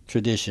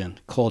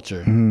tradition,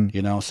 culture.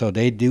 Mm-hmm. So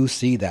they do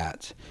see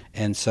that,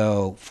 and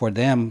so for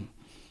them,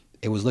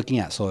 it was looking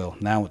at soil.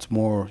 Now it's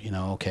more,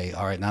 okay,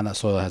 all right, now that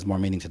soil has more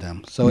meaning to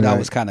them. So right. That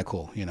was kind of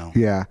cool,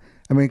 Yeah.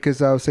 I mean,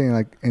 because I was saying,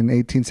 like, in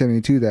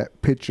 1872,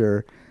 that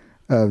picture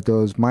of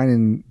those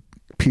mining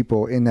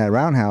people in that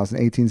roundhouse in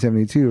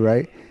 1872,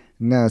 right?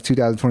 Now it's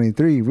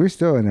 2023. We're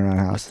still in the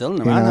roundhouse. We're still in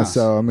the roundhouse.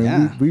 So, I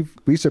mean,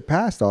 we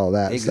surpassed all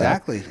that.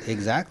 Exactly. stuff.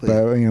 Exactly.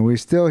 But, we're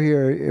still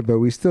here, but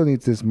we still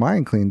need this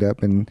mine cleaned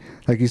up. And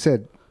like you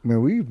said,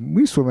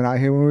 we swimming out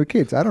here when we were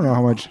kids. I don't know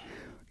how much...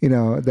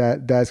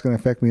 that's going to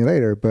affect me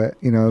later. But,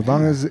 as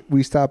long as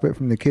we stop it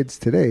from the kids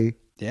today,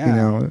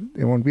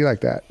 it won't be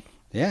like that.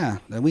 Yeah.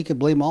 Then we could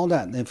blame all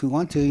that if we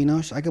want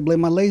to, I could blame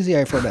my lazy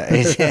eye for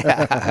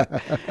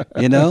that.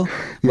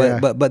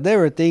 But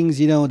there are things,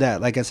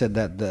 that, like I said,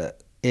 that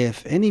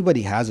if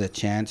anybody has a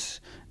chance,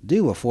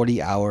 do a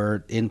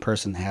 40-hour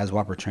in-person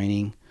HAZWOPER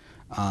training.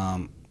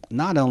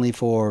 Not only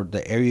for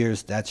the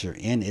areas that you're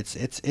in,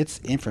 it's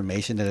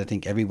information that I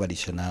think everybody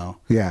should know.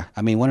 Yeah.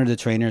 I mean, one of the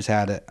trainers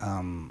had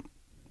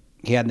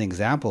he had an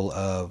example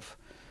of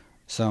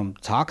some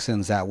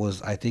toxins that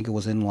was, I think it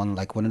was in one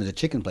of the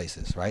chicken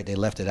places, right? They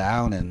left it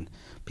out and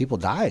people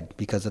died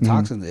because the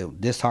toxin,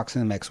 this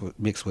toxin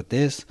mixed with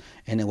this,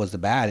 and it was the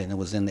bad, and it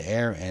was in the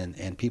air,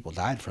 and people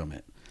died from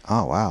it.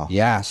 Oh, wow.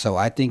 Yeah. So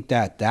I think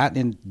that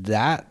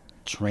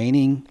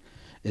training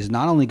is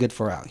not only good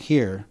for out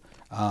here,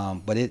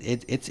 but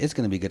it's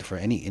going to be good for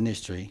any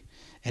industry.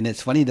 And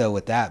it's funny though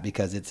with that,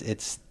 because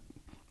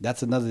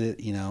that's another,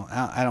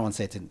 I don't want to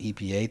say it's an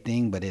EPA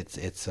thing, but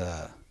it's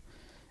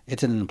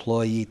an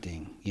employee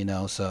thing,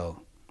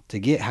 so to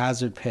get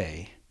hazard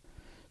pay.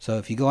 So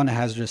if you go on a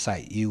hazardous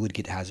site, you would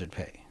get hazard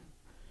pay.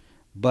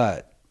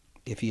 But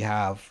if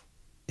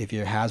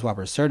you're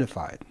HAZWOPER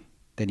certified,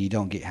 then you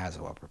don't get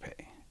HAZWOPER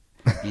pay,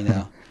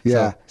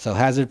 Yeah. So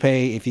hazard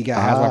pay, if you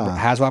got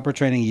HAZWOPER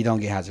training, you don't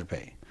get hazard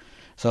pay.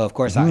 So of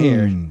course out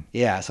here,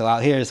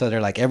 so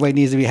they're like, everybody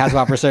needs to be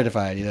HAZWOPER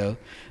certified,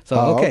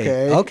 So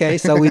okay,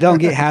 so we don't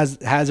get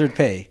hazard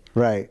pay.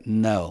 Right.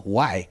 No,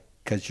 why?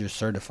 Because you're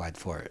certified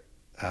for it.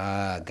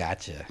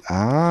 Gotcha.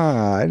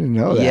 I didn't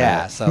know that.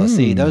 Yeah, so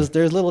see, there's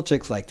little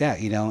tricks like that,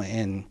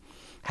 and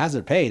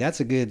hazard pay, that's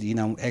a good,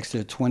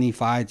 extra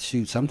 25,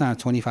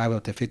 sometimes 25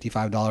 up to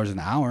 $55 an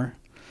hour,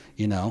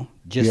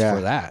 just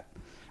for that.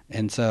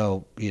 And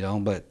so,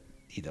 but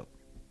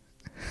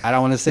I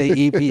don't want to say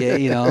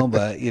EPA,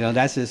 but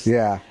that's just,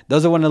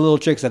 those are one of the little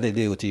tricks that they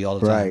do to you all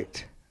the time.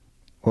 Right.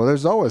 Well,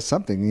 there's always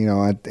something,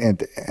 at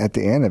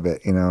the end of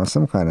it,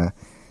 some kind of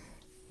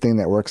thing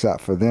that works out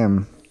for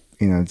them,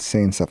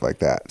 saying stuff like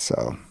that.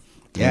 So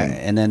yeah,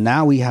 and then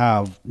now we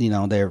have,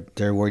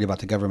 they're worried about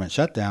the government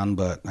shutdown,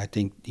 but I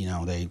think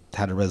they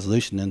had a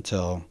resolution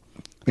until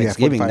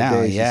Thanksgiving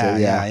now. Days,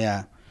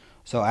 yeah.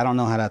 So I don't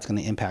know how that's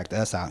going to impact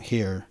us out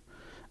here,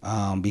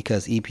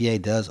 because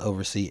EPA does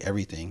oversee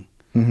everything.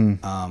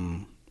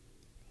 Mm-hmm.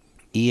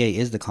 EA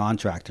is the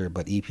contractor,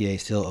 but EPA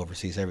still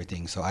oversees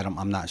everything. So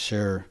I'm not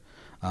sure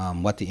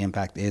what the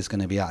impact is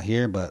going to be out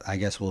here, but I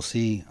guess we'll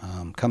see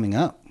coming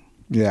up.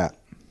 Yeah.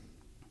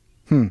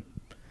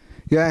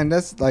 Yeah, and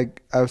that's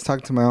like I was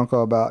talking to my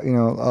uncle about,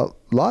 a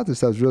lot of this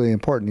stuff is really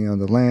important,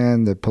 the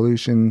land, the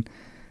pollution,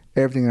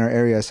 everything in our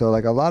area. So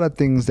like a lot of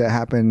things that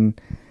happen,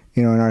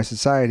 in our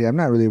society, I'm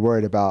not really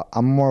worried about.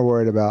 I'm more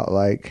worried about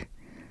like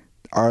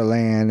our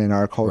land and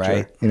our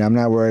culture. Right. I'm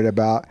not worried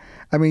about,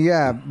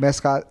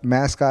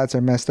 mascots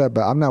are messed up,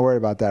 but I'm not worried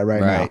about that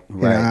right now.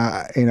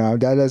 Right.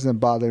 That doesn't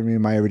bother me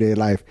in my everyday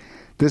life.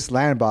 This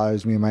land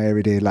bothers me in my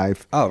everyday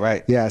life. Oh,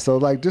 right. Yeah, so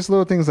like just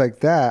little things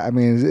like that.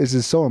 It's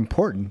just so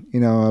important,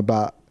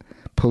 about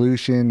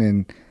pollution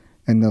and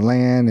the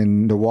land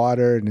and the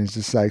water, and it's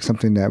just like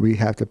something that we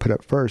have to put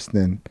up first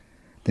than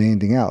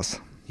anything else.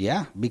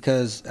 Yeah,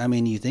 because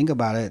you think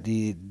about it,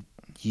 the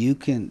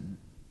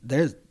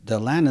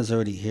land is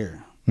already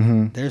here.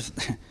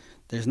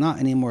 Mm-hmm. there's not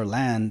any more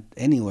land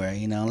anywhere,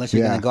 unless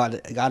you're going to go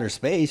out outer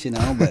space,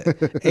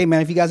 But hey,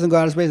 man, if you guys don't go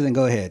outer space, then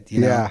go ahead,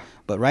 Yeah.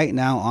 But right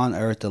now on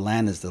Earth, the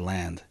land is the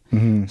land.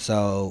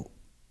 So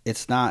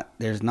there's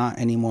not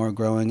any more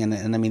growing.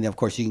 And I mean, of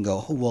course, you can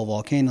go, oh, well,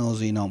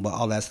 volcanoes, but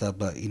all that stuff.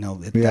 But,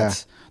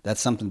 that's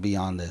something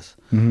beyond this.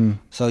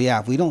 So, yeah,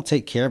 if we don't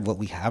take care of what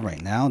we have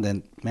right now,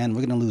 then, man,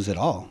 we're going to lose it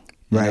all.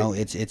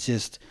 It's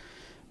just,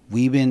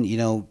 we've been,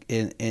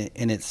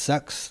 and it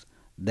sucks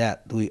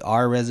that we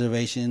are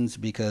reservations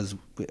because,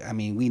 I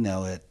mean, we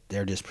know it.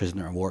 They're just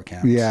prisoner of war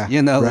camps. Yeah.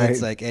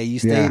 It's like, hey, you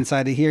stay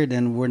inside of here,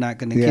 then we're not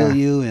going to kill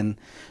you. And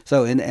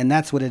so, and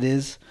that's what it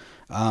is.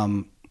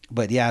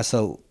 But yeah,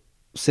 so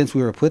since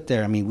we were put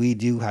there, I mean, we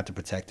do have to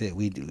protect it.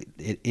 We do.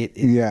 It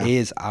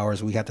is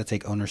ours. We have to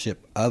take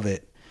ownership of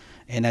it.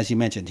 And as you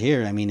mentioned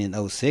here, I mean, in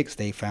 2006,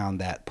 they found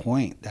that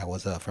point that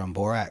was from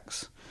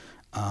borax.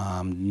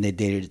 They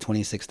dated it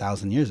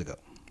 26,000 years ago.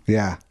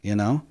 Yeah.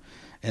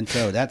 And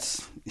so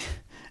that's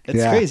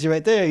crazy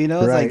right there,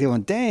 It's like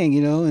going, dang,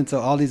 and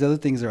so all these other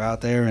things are out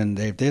there and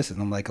they're this.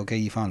 And I'm like, okay,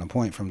 you found a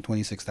point from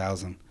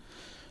 26,000.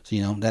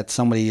 So, that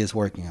somebody is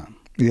working on.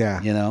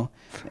 Yeah.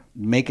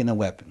 Making a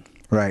weapon.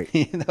 Right.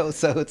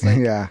 So it's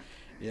like,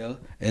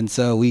 and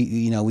so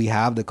we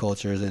have the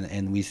cultures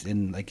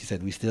and like you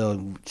said,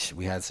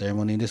 we had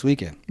ceremony this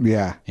weekend.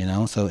 Yeah.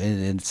 So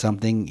it's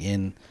something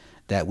in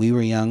that we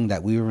were young,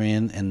 that we were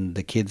in, and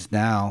the kids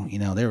now,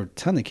 there were a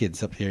ton of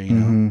kids up here,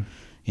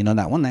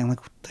 that one night I'm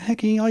like, what the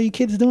heck are all you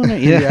kids doing there?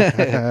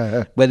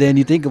 Yeah. But then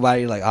you think about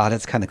it, you're like, oh,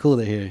 that's kind of cool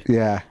they're here.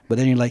 Yeah. But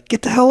then you're like,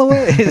 get the hell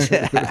away.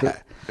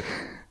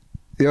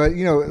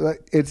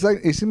 Like it's like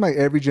it seemed like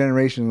every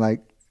generation,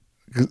 like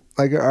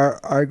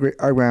our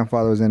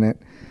grandfather was in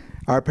it.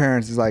 Our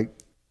parents is like,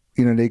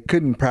 they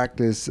couldn't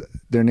practice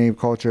their native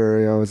culture.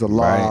 It was a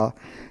law, right.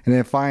 And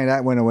then finally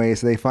that went away.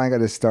 So they finally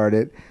got to start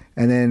it,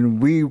 and then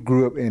we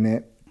grew up in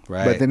it.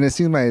 Right. But then it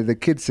seems like the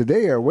kids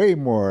today are way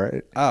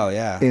more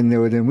in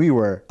there than we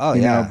were. Oh,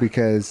 you know,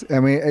 because I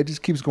mean it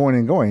just keeps going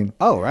and going.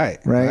 Oh, right.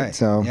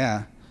 So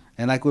yeah,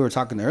 and like we were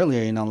talking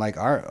earlier, like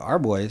our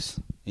boys,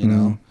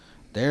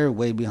 they're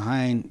way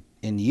behind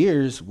in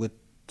years with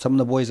some of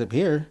the boys up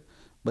here,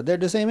 but they're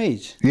the same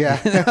age. Yeah.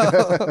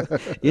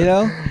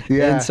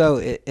 Yeah. And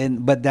so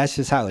but that's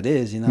just how it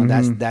is.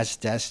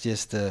 That's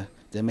just the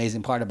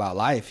amazing part about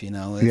life. It's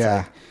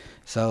like,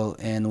 so,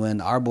 and when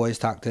our boys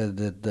talk to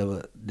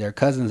their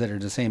cousins that are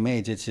the same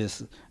age,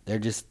 they're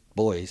just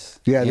boys.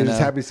 Yeah, they're just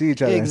happy to see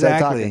each other.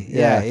 Exactly.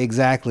 Yeah,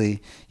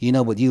 exactly.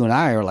 But you and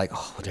I are like,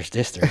 oh, there's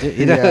this,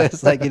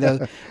 it's like,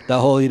 the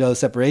whole,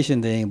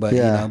 separation thing.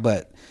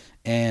 But,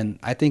 and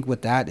I think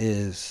what that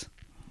is,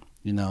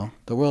 the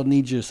world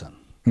needs your son.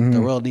 Mm-hmm.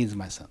 The world needs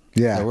my son.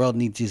 Yeah. The world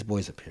needs these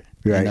boys up here.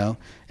 Right.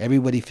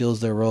 Everybody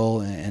feels their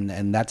role,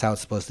 and that's how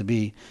it's supposed to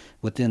be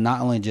within not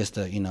only just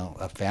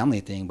a family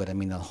thing, but I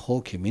mean, a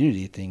whole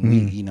community thing.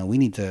 Mm-hmm. We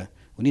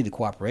need the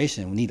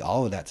cooperation. We need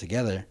all of that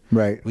together.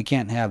 Right. We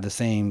can't have the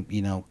same,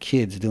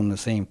 kids doing the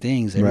same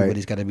things.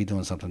 Everybody's got to be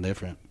doing something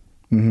different.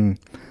 Mm-hmm.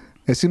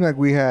 It seemed like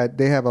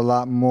they have a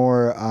lot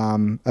more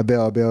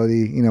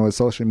availability, with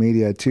social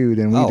media too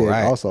than we did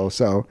also.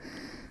 So,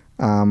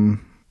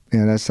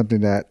 that's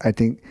something that I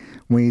think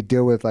when you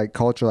deal with like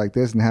culture like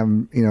this and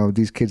have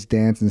these kids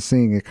dance and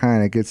sing, it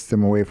kind of gets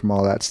them away from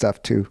all that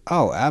stuff too.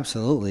 Oh,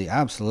 absolutely,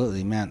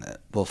 man.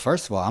 Well,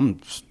 first of all, I'm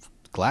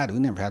glad we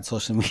never had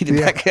social media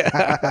back then.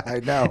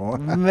 I know,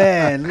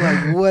 man.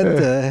 Like, what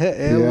the heck?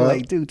 Yeah.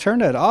 Like, dude, turn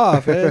that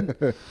off, man.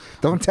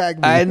 Don't tag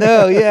me. I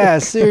know. Yeah,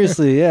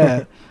 seriously.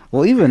 Yeah.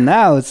 Well, even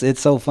now,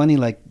 it's so funny.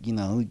 Like,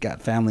 we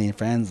got family and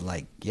friends.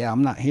 Like, yeah,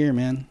 I'm not here,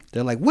 man.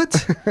 They're like,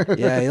 what?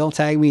 Yeah, don't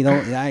tag me.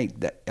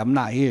 I'm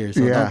not here.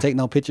 So don't take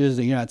no pictures.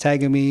 You're not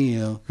tagging me.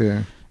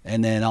 Yeah.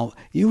 And then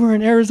you were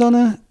in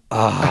Arizona.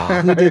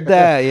 Oh, who did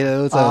that?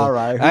 So, all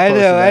right.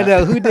 I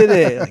know. Who did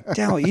it? Like,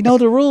 damn,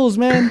 the rules,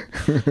 man.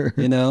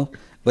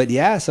 But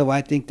yeah, so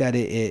I think that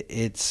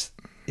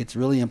it's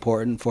really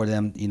important for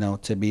them,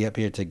 to be up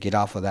here to get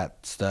off of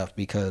that stuff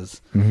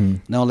because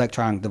no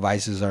electronic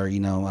devices are,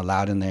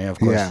 allowed in there. Of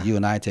course, you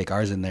and I take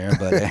ours in there,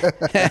 but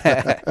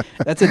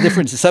that's a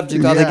different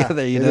subject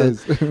altogether,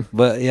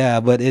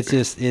 But it's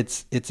just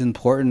it's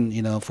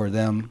important, for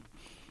them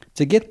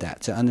to get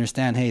that, to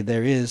understand, hey,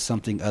 there is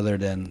something other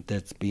than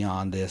that's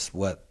beyond this.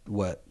 What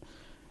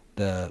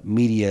the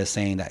media is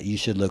saying that you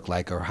should look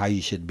like, or how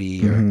you should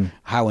be, or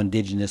how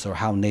indigenous or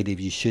how native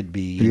you should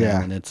be. You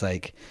know? And it's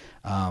like.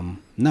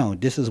 No,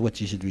 this is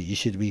what you should be. You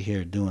should be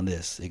here doing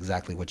this,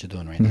 exactly what you're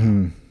doing right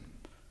now.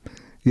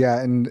 Yeah,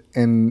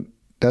 and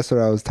that's what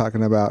I was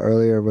talking about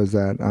earlier was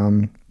that,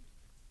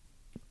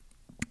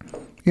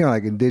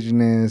 like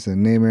indigenous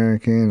and Native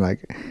American,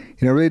 like,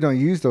 really don't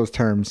use those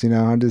terms.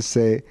 I just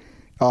say,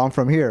 oh, I'm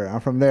from here, I'm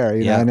from there.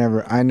 I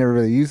never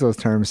really use those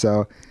terms.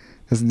 So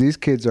these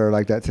kids are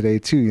like that today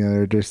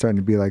too. They're starting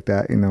to be like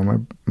that.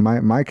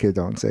 My kids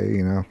don't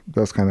say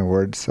those kind of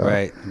words. So.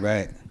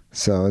 Right.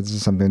 So it's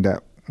just something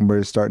that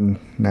we're starting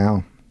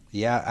now.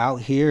 Yeah,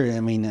 out here,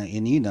 I mean,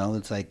 and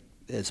it's like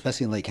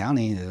especially in Lake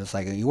County, it's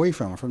like, where are you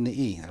from? I'm from the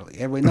E.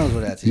 Everybody knows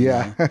where that's.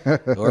 Yeah.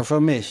 Or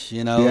from Mish,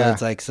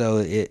 it's like,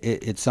 so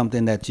it's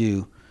something that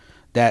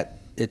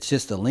it's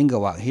just a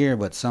lingo out here,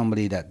 but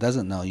somebody that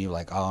doesn't know you,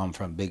 like, oh, I'm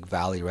from Big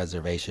Valley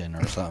Reservation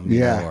or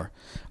something, or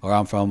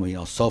I'm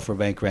from, Sulphur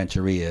Bank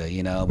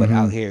Rancheria, but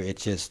out here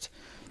it's just,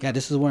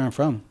 this is where I'm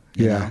from,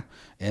 you know?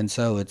 And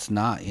so it's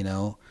not,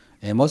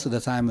 and most of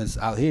the time it's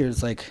out here,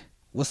 it's like,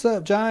 what's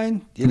up,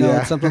 John?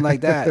 It's something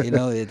like that,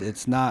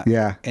 it's not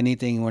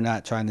anything. We're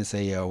not trying to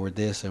say, we're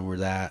this and we're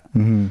that.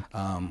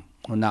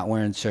 We're not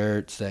wearing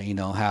shirts that,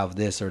 have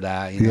this or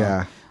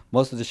that,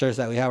 Most of the shirts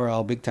that we have are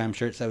all big time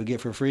shirts that we get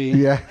for free.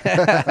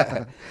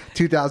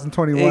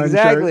 2021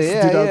 exactly,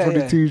 shirts,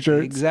 2022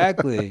 shirts.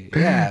 Exactly,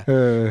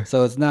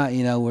 so it's not,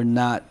 we're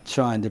not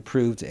trying to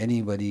prove to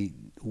anybody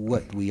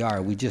what we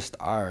are. We just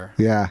are.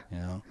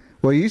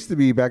 Well, it used to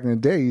be back in the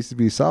day. It used to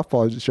be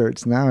softball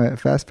shirts. Now,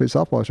 fast pitch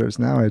softball shirts.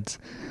 Now it's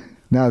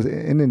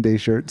Indian Day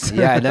shirts.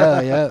 I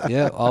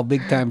know. All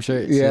big time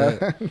shirts.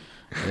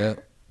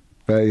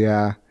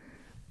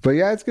 But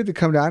it's good to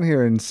come down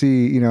here and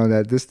see,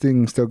 that this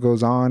thing still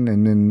goes on,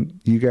 and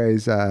then you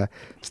guys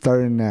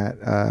starting that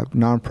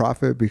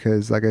nonprofit,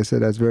 because, like I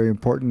said, that's very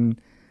important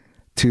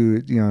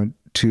to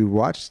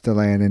watch the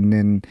land, and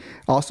then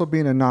also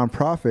being a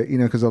nonprofit,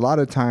 because a lot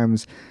of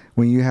times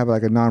when you have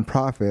like a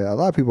nonprofit, a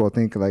lot of people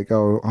think like,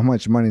 oh, how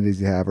much money does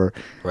he have, or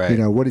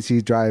what is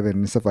he driving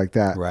and stuff like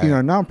that.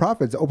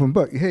 Nonprofit's open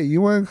book. Hey, you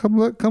want to come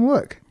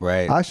look?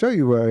 I'll show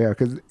you where.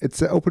 because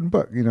it's an open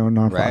book.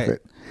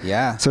 Nonprofit.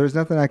 So there's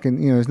nothing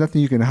there's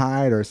nothing you can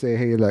hide or say,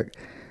 hey, look,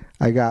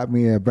 I got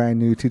me a brand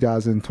new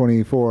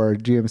 2024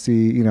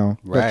 GMC,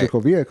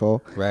 electrical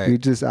vehicle. You're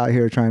just out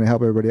here trying to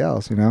help everybody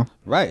else,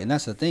 Right, and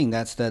that's the thing.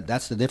 That's the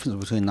difference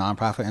between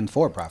nonprofit and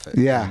for-profit.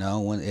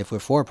 If we're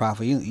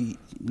for-profit, you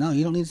don't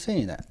need to say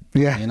any of that.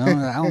 I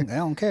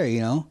don't care.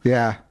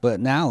 But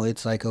now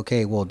it's like,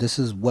 okay, well, this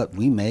is what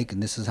we make,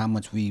 and this is how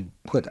much we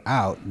put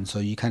out, and so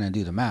you kind of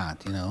do the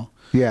math.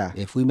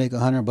 If we make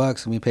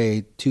 $100 and we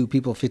pay 2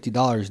 people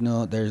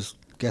 $50,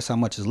 guess how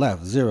much is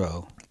left?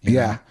 Zero.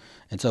 Know?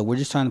 And so we're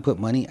just trying to put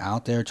money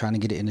out there, trying to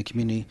get it in the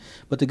community.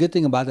 But the good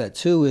thing about that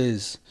too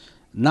is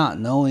not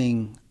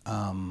knowing,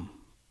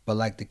 but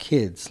like the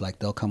kids, like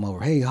they'll come over,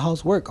 hey,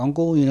 how's work,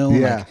 uncle?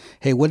 Like,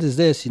 hey, what is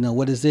this?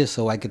 What is this?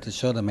 So I get to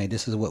show them, hey,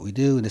 this is what we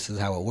do, this is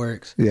how it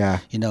works.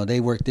 They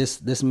work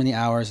this many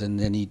hours, and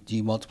then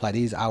you multiply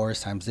these hours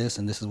times this,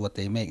 and this is what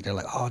they make. They're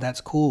like, oh, that's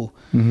cool.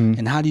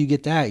 And how do you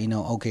get that?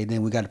 Okay,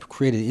 then we got to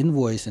create an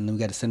invoice, and then we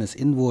got to send this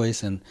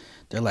invoice, and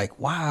they're like,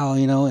 wow,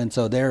 and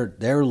so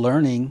they're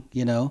learning,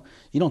 you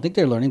don't think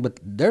they're learning, but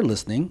they're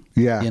listening.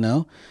 Their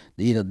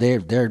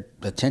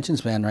attention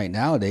span right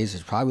nowadays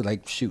is probably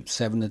like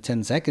 7 to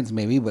 10 seconds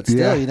maybe, but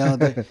still,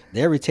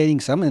 they're retaining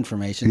some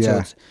information.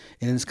 So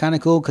it's kind of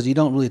cool because you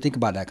don't really think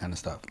about that kind of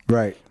stuff.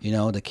 Right.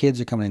 The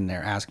kids are coming in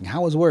there asking,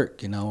 how was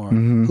work, or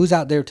who's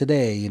out there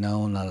today,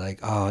 and they're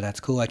like, oh, that's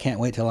cool. I can't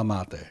wait till I'm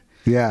out there.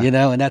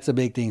 And that's a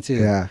big thing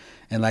too.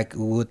 And like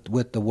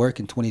with the work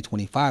in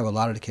 2025, a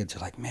lot of the kids are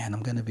like, man,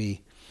 I'm going to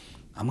be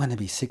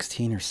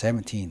 16 or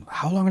 17.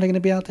 How long are they going to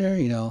be out there?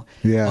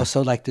 Oh,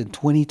 so like the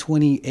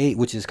 2028,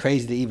 which is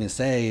crazy to even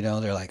say,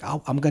 they're like,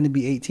 oh, I'm going to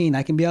be 18.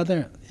 I can be out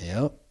there.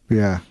 Yep.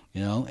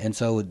 And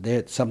so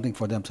there's something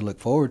for them to look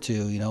forward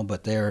to,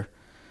 but they're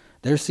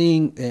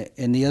seeing,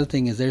 and the other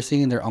thing is they're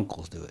seeing their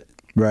uncles do it.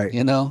 Right.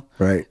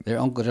 Right. Their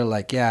uncles are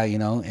like,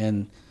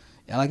 and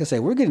like I say,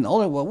 we're getting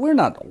older. Well, we're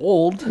not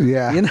old.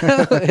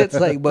 It's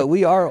like, but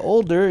we are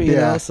older, you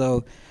know,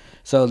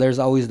 so there's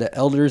always the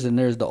elders and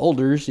there's the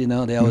olders,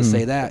 they always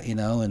say that,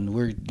 and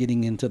we're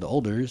getting into the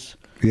olders.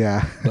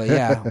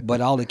 But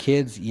all the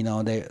kids,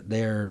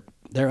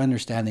 they're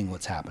understanding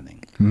what's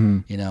happening,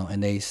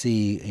 and they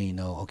see,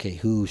 okay,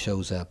 who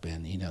shows up,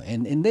 and,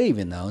 and they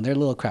even know, and they're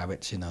little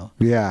Kravitz,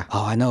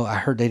 Oh, I know. I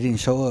heard they didn't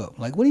show up.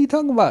 Like, what are you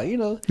talking about?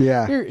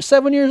 You're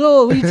 7 years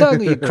old. What are you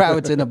talking? You're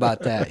Kravitzing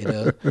about that,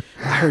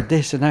 I heard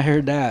this and I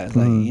heard that. It's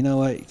like, you know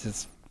what?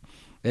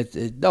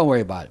 Don't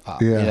worry about it,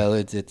 Pop.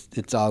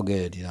 It's all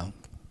good,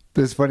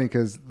 It's funny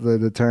because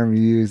the term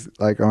you use,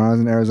 like when I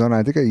was in Arizona,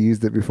 I think I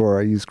used it before.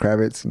 I used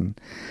Kravitz,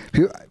 and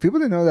people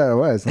didn't know that it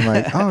was. I'm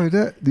like, oh,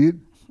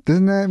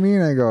 doesn't that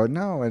mean? I go,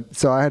 no. And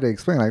so I had to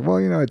explain, like, well,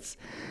 it's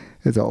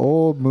an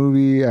old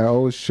movie, an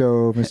old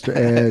show, Mr.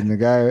 Ed, and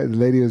the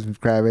lady was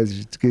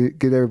Kravitz,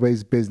 get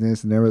everybody's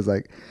business, and there was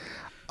like,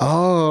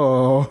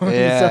 oh,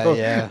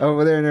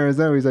 over there in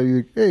Arizona, he's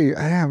like, hey,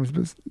 I'm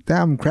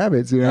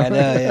Kravitz, I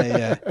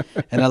know,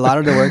 And a lot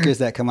of the workers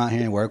that come out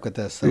here and work with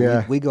us,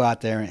 so we go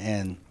out there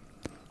and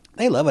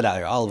they love it out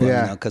here, all of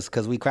them,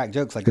 because we crack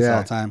jokes like this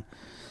all the time.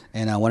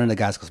 And one of the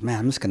guys goes, man,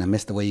 I'm just gonna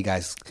miss the way you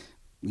guys.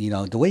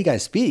 The way you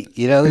guys speak,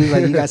 he's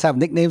like, you guys have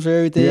nicknames for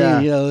everything,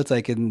 it's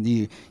like, and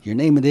you're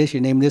naming this,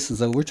 and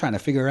so we're trying to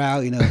figure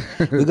out,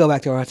 we go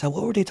back to our hotel,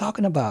 what were they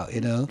talking about,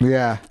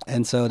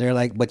 and so they're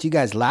like, but you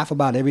guys laugh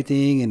about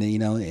everything, and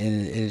and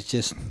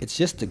it's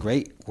just a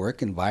great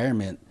work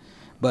environment.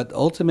 But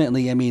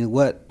ultimately, I mean,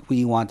 what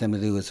we want them to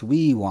do is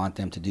we want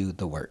them to do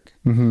the work.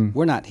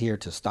 We're not here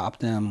to stop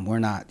them. We're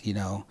not,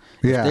 if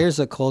there's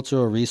a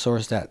cultural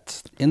resource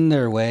that's in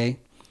their way,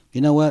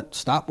 you know what?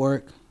 Stop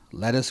work.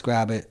 Let us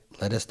grab it.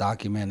 Let us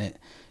document it.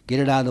 Get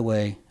it out of the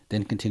way.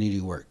 Then continue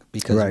to work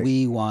because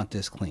we want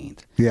this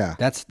cleaned. Yeah.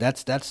 That's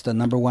the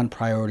number one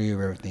priority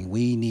of everything.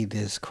 We need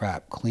this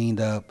crap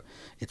cleaned up.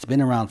 It's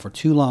been around for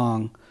too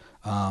long.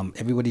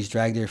 Everybody's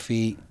dragged their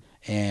feet,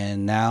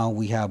 and now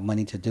we have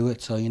money to do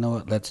it. So you know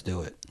what? Let's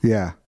do it.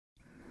 Yeah.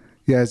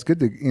 Yeah, it's good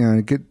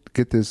to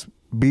get this,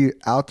 be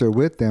out there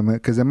with them,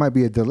 because there might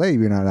be a delay if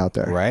you're not out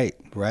there.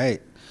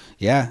 Right.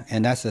 Yeah,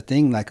 and that's the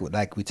thing. Like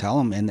we tell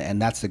them,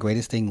 and that's the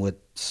greatest thing with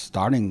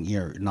starting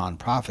your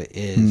nonprofit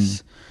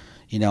is.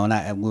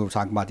 And we were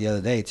talking about the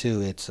other day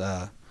too. It's,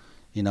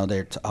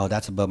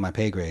 that's above my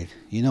pay grade.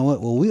 You know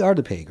what? Well, we are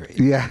the pay grade.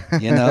 Yeah.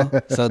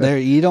 So there,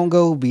 you don't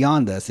go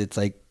beyond us. It's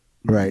like,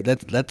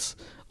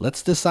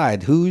 let's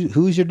decide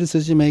who's your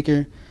decision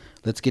maker.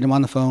 Let's get him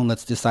on the phone.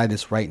 Let's decide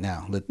this right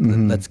now.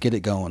 Let's get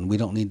it going. We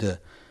don't need to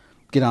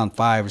get on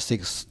 5 or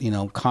 6,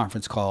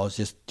 conference calls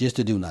just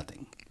to do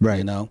nothing.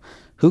 Right.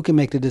 Who can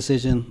make the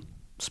decision?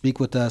 Speak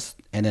with us,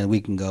 and then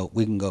we can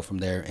go from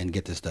there and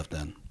get this stuff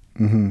done.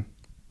 Mm-hmm.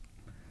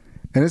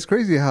 And it's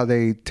crazy how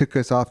they took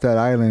us off that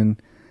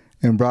island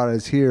and brought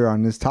us here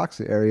on this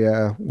toxic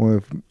area. We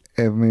would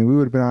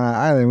have been on an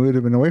island. We would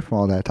have been away from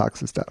all that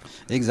toxic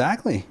stuff.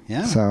 Exactly.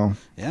 Yeah. So.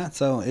 Yeah.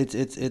 So it's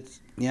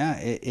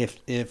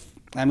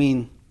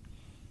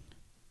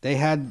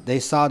they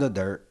saw the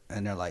dirt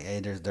and they're like, hey,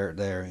 there's dirt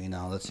there.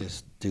 Let's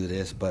just do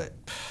this. But,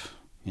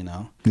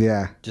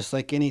 Yeah. Just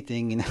like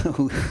anything,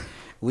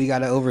 we got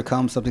to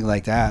overcome something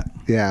like that.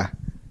 Yeah.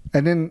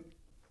 And then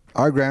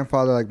our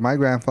grandfather, like my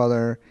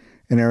grandfather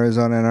in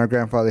Arizona and our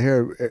grandfather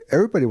here,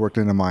 everybody worked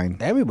in a mine.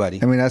 Everybody.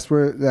 That's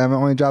where the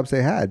only jobs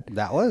they had.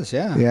 That was,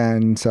 yeah. Yeah,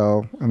 and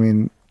so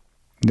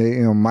they,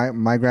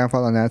 my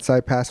grandfather on that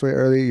side passed away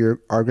early.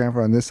 Our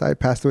grandfather on this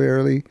side passed away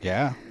early.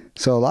 Yeah.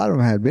 So a lot of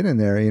them had been in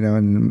there,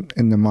 in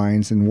the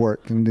mines and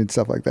worked and did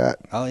stuff like that.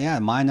 Oh yeah,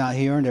 mine out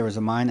here, and there was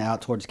a mine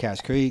out towards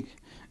Cache Creek,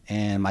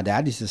 and my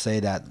dad used to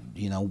say that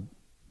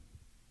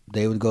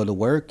they would go to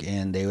work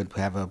and they would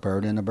have a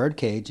bird in a bird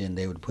cage and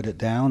they would put it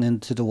down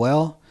into the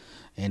well.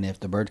 And if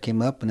the bird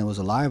came up and it was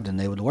alive, then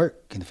they would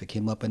work. And if it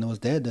came up and it was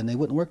dead, then they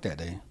wouldn't work that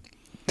day.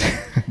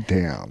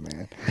 Damn,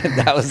 man.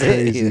 That was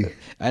crazy.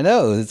 I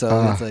know.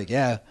 So it's like,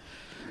 yeah.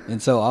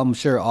 And so I'm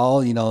sure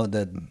all,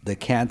 the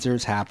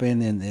cancers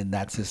happen, and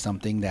that's just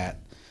something that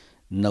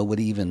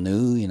nobody even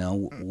knew,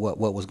 what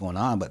was going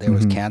on. But there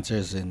was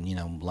cancers in,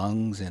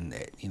 lungs and,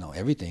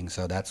 everything.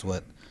 So that's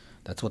what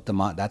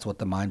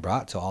the mind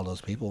brought to all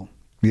those people.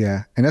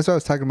 Yeah. And that's what I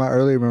was talking about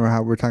earlier. Remember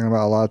how we're talking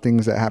about a lot of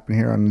things that happen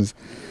here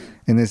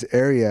in this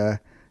area,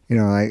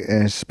 like,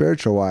 and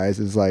spiritual wise,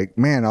 is like,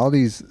 man, all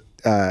these,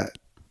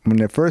 when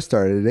they first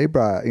started, they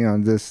brought,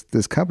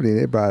 this company,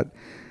 they brought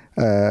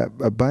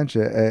a bunch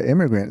of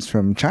immigrants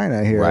from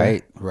China here.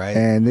 Right.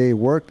 And they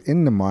worked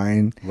in the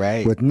mine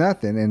with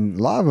nothing. And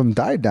a lot of them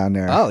died down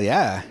there. Oh,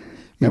 yeah.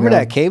 Remember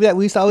that cave that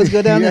we used to always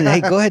go down there?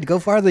 Hey, go ahead, go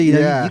farther. You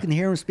can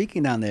hear them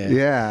speaking down there.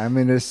 Yeah.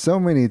 There's so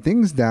many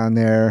things down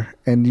there,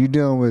 and you're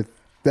dealing with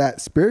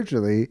that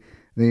spiritually.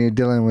 Then you're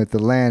dealing with the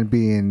land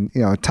being,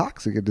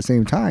 toxic at the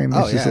same time.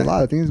 There's just a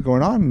lot of things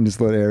going on in this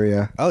little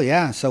area. Oh,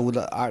 yeah. So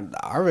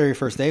our very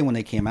first day when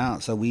they came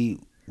out, so we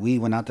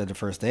went out there the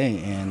first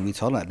day and we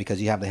told them that because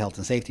you have the health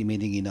and safety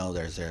meeting,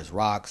 there's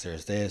rocks,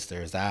 there's this,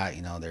 there's that,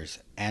 there's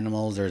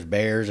animals, there's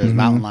bears, there's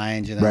mountain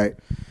lions, Right.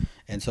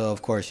 And so,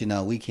 of course,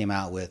 we came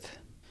out with,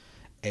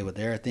 hey, but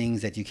there are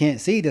things that you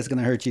can't see that's going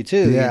to hurt you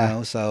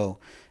too, So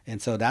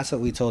that's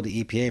what we told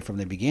the EPA from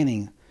the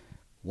beginning.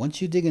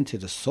 Once you dig into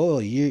the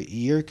soil,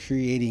 you're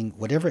creating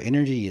whatever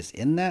energy is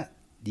in that,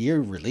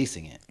 you're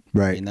releasing it.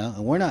 Right. And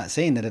we're not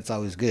saying that it's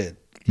always good,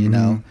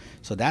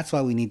 So that's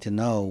why we need to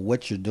know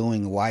what you're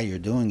doing, why you're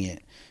doing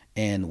it,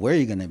 and where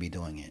you're going to be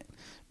doing it.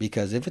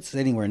 Because if it's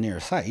anywhere near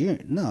a site, you're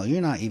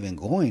not even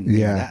going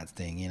near that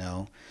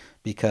thing,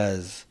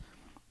 because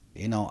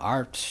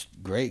our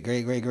great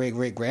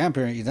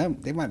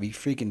grandparents, they might be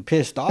freaking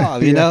pissed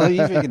off, you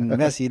freaking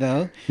mess,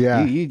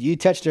 Yeah. You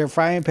touch their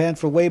frying pan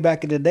from way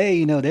back in the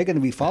day, they're going to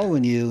be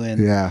following you,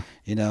 and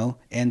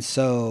and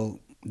so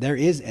there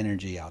is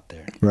energy out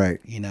there, right?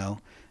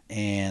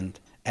 And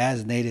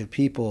as Native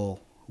people,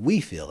 we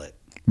feel it,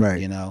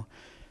 right?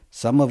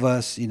 Some of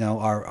us,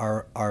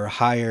 are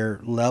higher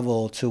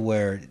level to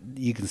where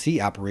you can see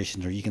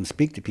apparitions or you can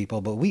speak to people,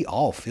 but we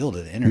all feel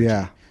the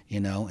energy,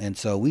 and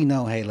so we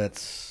know, hey,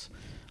 let's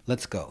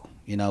go.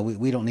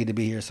 We don't need to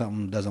be here.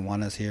 Something doesn't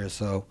want us here,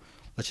 so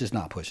let's just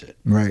not push it.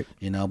 Right.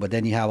 But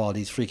then you have all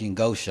these freaking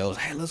ghost shows.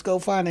 Hey, let's go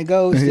find a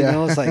ghost.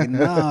 It's like,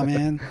 nah,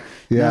 man.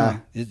 Yeah.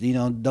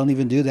 Nah, don't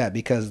even do that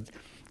because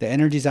the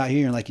energy's out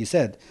here. And like you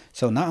said,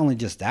 so not only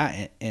just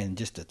that and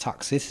just the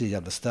toxicity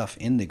of the stuff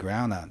in the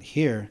ground out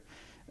here,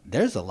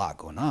 there's a lot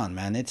going on,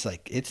 man. It's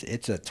like, it's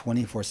a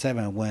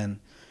 24/7 when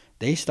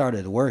they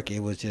started work, it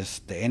was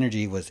just the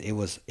energy was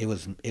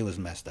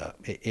messed up.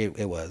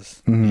 It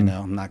was,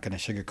 I'm not gonna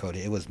sugarcoat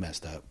it. It was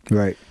messed up.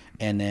 Right.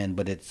 And then,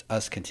 but it's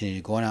us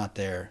continuing going out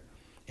there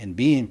and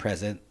being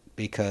present,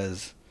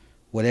 because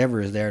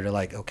whatever is there, they're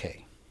like,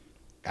 okay,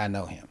 I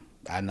know him,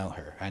 I know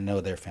her, I know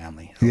their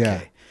family. Okay.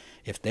 Yeah.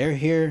 If they're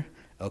here,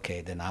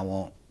 okay, then I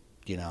won't,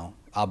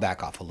 I'll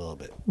back off a little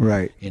bit.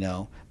 Right.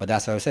 But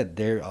that's what I said.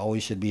 There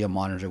always should be a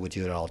monitor with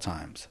you at all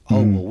times.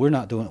 Oh, well, we're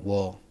not doing,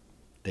 well,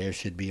 there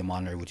should be a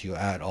monitor with you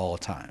at all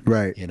times.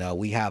 Right.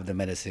 We have the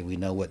medicine, we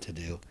know what to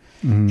do.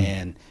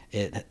 And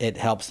it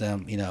helps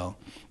them,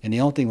 and the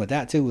only thing with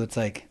that too, it's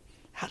like,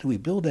 how do we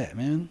build that,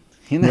 man?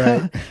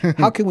 Right.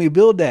 How can we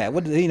build that?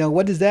 What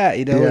is that?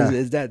 Yeah.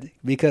 Is that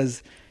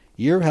because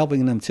you're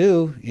helping them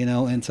too,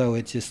 and so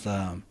it's just,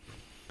 I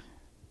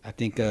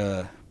think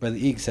Brother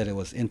Eek said it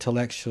was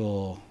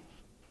intellectual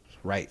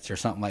rights or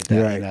something like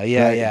that. Right.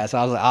 Yeah, Right. yeah. So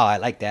I was like, oh, I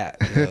like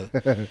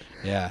that.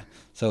 Yeah.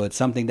 So it's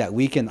something that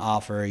we can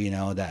offer,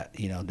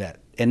 that,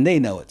 and they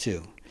know it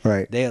too.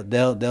 Right.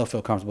 They'll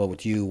feel comfortable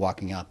with you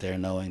walking out there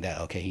knowing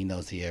that, okay, he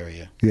knows the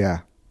area. Yeah.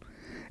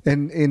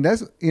 And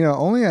that's,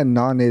 only a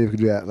non-native could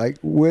do that. Like,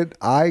 would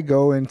I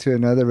go into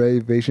another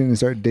reservation and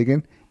start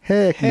digging?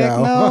 Heck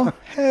no.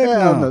 Heck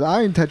no.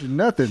 I ain't touching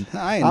nothing.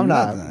 I'm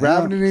nothing. not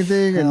grabbing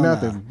anything and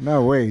nothing.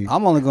 No way.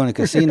 I'm only going to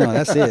casino.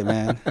 That's it,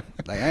 man.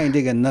 Like, I ain't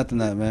digging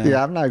nothing up, man.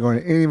 Yeah, I'm not going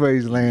to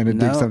anybody's land to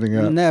dig something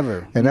up.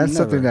 Never. And that's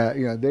something that,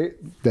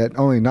 that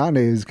only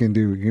non-natives can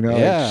do,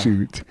 Yeah. Like,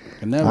 shoot.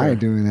 Never. I ain't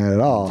doing that at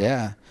all.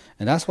 Yeah.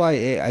 And that's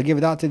why I give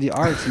it out to the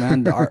ARCs,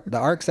 man. The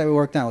ARCs that we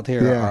worked out with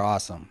here are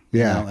awesome.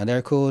 Yeah. And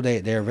they're cool.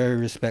 They're very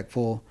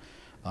respectful.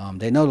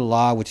 They know the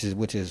law, which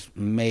is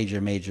major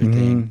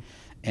thing.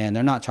 And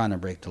they're not trying to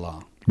break the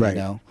law. Right.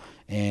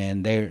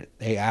 And they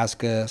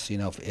ask us,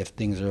 if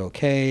things are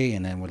okay,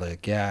 and then we're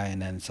like, yeah.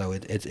 And then so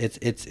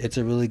it's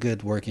a really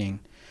good working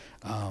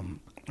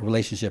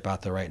relationship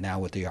out there right now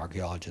with the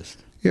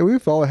archaeologists. Yeah,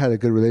 we've all had a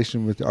good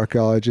relation with the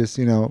archaeologists,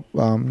 the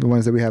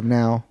ones that we have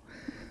now.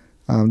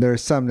 There are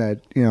some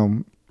that,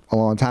 a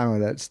long time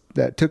ago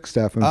that took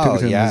stuff and took it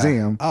to the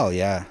museum. Oh,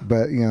 yeah.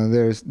 But,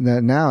 there's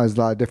now is a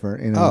lot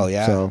different, Oh,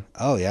 yeah. So.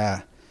 Oh,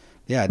 yeah.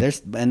 Yeah,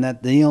 and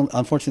that the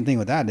unfortunate thing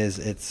with that is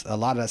it's a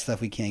lot of that stuff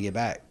we can't get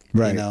back.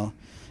 Right.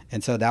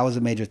 And so that was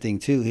a major thing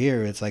too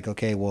here. It's like,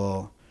 okay,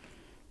 well,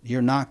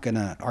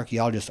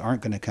 archaeologists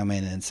aren't gonna come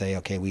in and say,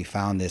 okay, we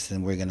found this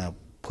and we're gonna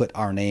put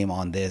our name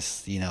on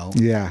this,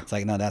 Yeah. It's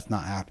like, no, that's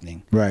not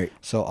happening. Right.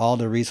 So all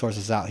the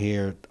resources out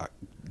here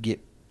get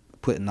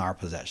put in our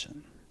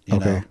possession.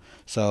 Okay.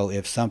 So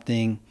if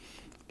something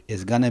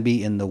is gonna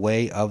be in the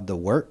way of the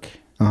work,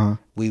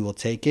 we will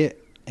take it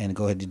and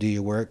go ahead to do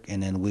your work,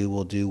 and then we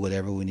will do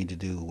whatever we need to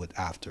do with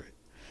after it.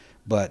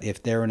 But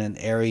if they're in an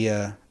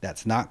area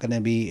that's not going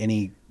to be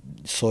any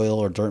soil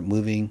or dirt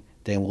moving,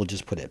 then we'll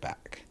just put it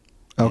back.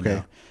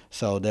 Okay.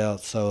 So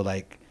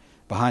like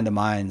behind the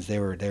mines, they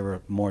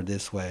were more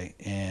this way,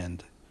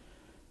 and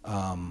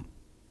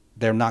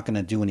they're not going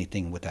to do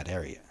anything with that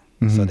area.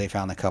 So they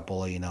found a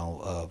couple,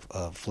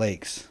 of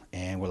flakes,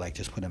 and we're like,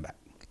 just put them back.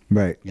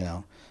 Right.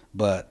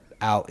 But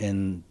out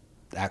in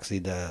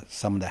actually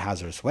some of the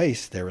hazardous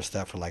waste, there was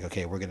stuff for like,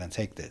 okay, we're going to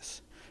take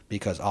this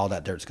because all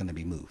that dirt's going to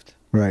be moved.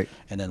 Right.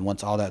 And then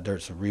once all that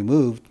dirt's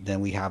removed, then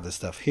we have the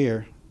stuff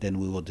here, then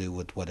we will do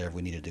with whatever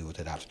we need to do with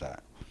it after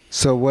that.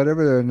 So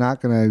whatever they're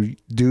not going to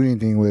do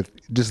anything with,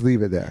 just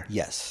leave it there.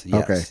 Yes.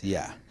 Okay.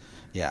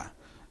 Yeah.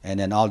 And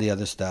then all the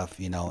other stuff,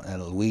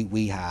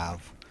 we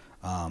have,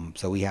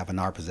 so we have in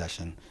our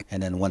possession.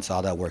 And then once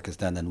all that work is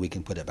done, then we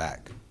can put it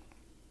back.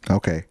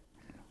 Okay.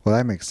 Well,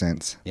 that makes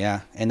sense.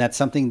 Yeah, and that's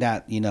something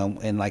that,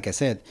 and like I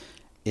said,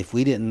 if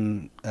we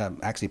didn't,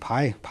 actually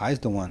Pie's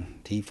the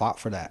one, he fought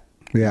for that.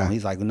 Yeah.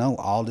 He's like, no,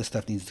 all this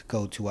stuff needs to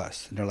go to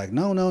us. And they're like,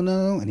 no.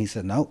 And he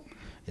said, no,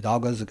 it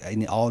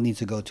all needs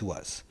to go to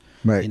us.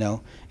 Right.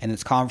 And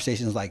it's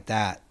conversations like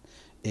that.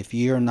 If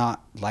you're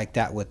not like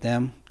that with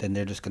them, then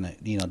they're just going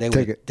to,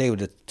 they would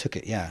have took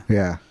it. Yeah.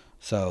 Yeah.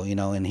 So,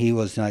 and he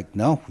was like,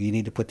 no, you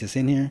need to put this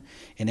in here,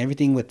 and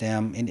everything with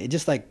them. And it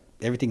just like,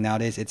 everything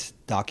nowadays, it's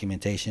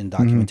documentation.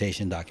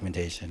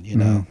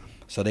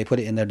 So they put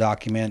it in their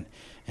document,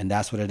 and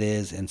that's what it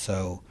is. And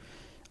so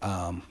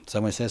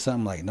someone says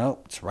something like,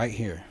 nope, it's right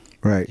here.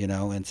 Right.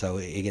 And so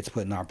it gets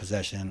put in our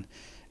possession,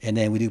 and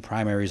then we do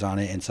primaries on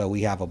it. And so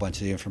we have a bunch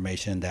of the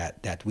information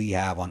that we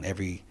have on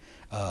every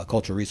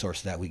cultural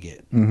resource that we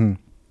get.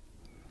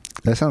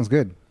 That sounds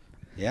good.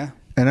 Yeah.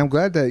 And I'm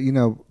glad that,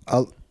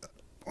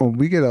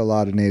 we get a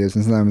lot of natives,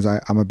 and sometimes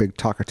I'm a big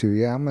talker too.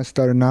 Yeah, I'm going to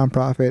start a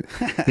nonprofit.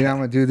 I'm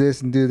going to do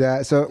this and do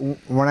that. So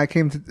when I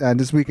came to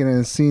this weekend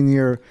and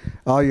seen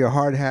all your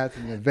hard hats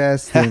and your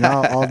vests and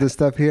all this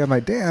stuff here, I'm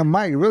like, damn,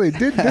 Mike really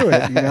did do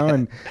it,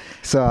 And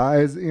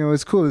so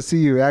it's cool to see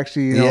you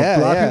actually, a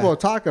lot of people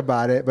talk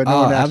about it, but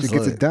no one actually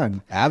gets it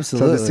done.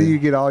 Absolutely. So to see you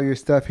get all your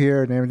stuff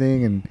here and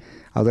everything, and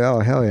I was like, oh,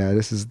 hell yeah,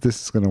 this is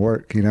going to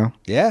work,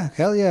 Yeah,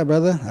 hell yeah,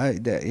 brother.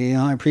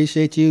 I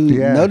appreciate you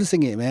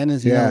noticing it, man.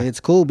 It's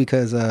cool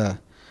because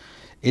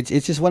it's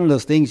just one of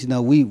those things,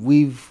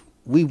 we've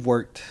we've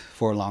worked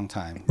for a long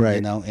time, right?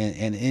 You know,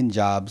 and in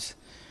jobs,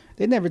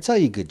 they never tell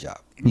you good job.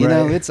 You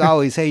know, it's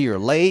always, hey, you're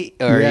late,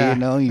 or you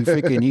know,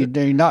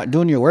 you're not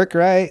doing your work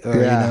right, or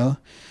you know.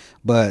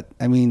 But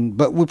I mean,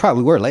 but we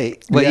probably were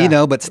late. But you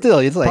know, but still,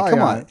 it's like, probably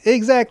come on,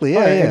 exactly,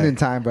 yeah, ending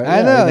time. But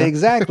I know,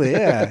 exactly,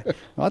 yeah.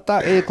 Well, I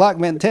thought 8:00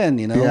 meant 10,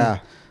 you know. Yeah.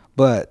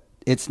 But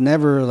it's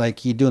never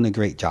like you're doing a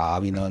great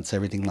job, you know. It's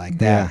everything like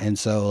that, and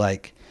so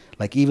like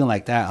even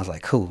like that, I was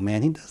like, cool,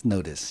 man, he does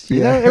know this. You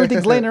know,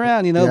 everything's laying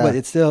around, you know, but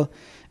it's still,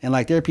 and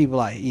like there are people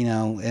like, you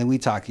know, and we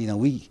talk, you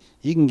know,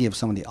 you can give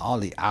somebody all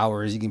the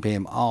hours, you can pay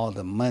them all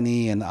the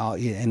money and all,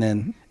 and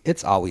then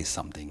it's always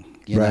something,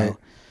 you know,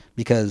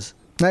 because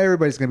not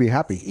everybody's gonna be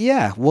happy.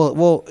 Yeah,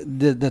 well,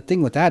 the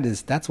thing with that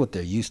is that's what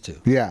they're used to.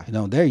 Yeah, you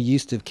know, they're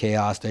used to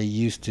chaos. They're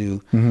used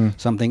to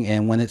something,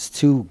 and when it's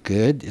too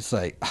good, it's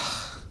like,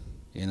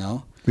 you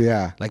know.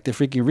 Yeah, like the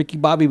freaking Ricky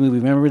Bobby movie.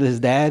 Remember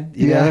his dad?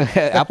 You know,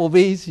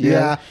 Applebee's.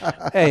 Yeah.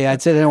 Hey,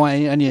 I'd say I want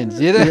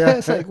onions. You know,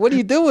 it's like, what are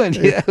you doing?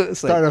 You know, it's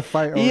start like, a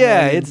fight.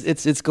 Yeah,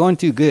 it's going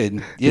too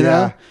good. You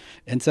know,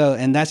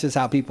 and that's just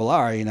how people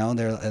are. You know,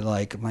 they're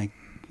like, I'm like,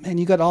 man,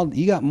 you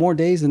got more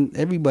days than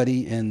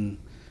everybody,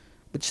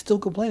 but you're still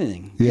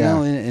complaining. You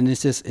know, and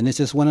it's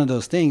just one of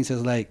those things.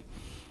 It's like,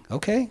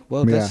 okay,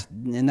 well,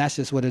 that's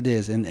just what it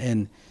is.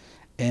 And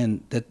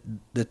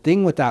the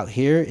thing with out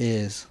here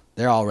is,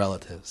 they're all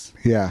relatives.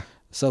 Yeah.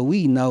 So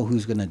we know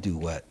who's going to do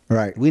what.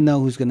 Right. We know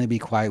who's going to be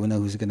quiet. We know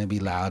who's going to be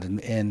loud.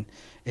 And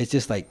it's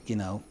just like, you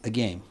know, a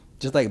game.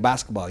 Just like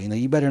basketball. You know,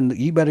 you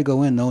better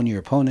go in knowing your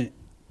opponent.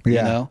 Yeah.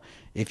 You know,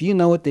 if you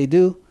know what they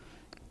do,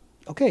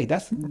 okay,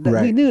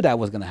 we knew that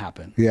was going to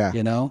happen. Yeah.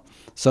 You know,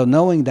 so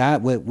knowing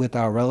that with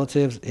our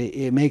relatives,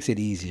 it makes it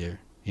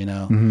easier, you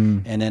know. Mm-hmm.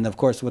 And then, of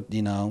course, with,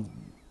 you know,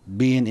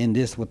 being in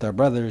this with our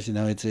brothers, you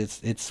know,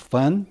 it's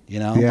fun, you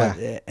know,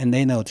 and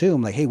they know too.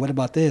 I'm like, hey, what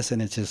about this?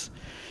 And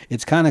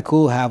it's kind of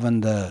cool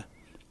having the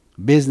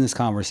business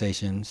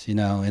conversations, you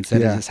know,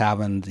 instead of just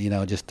having, you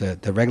know, just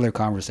the regular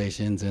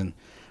conversations.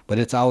 But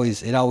it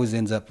always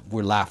ends up,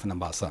 we're laughing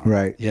about something,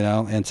 right? You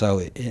know, and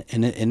so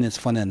it's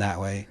fun in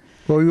that way.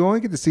 Well, you only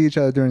get to see each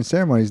other during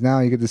ceremonies. Now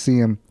you get to see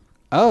them.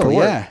 Oh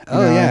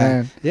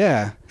yeah,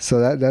 yeah.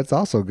 So that's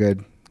also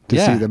good.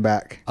 To see them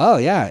back. Oh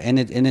yeah, and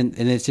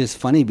it's just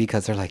funny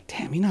because they're like,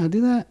 "Damn, you know how to do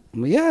that?"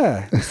 I'm like,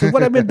 yeah, this is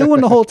what I've been doing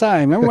the whole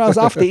time. Remember when I was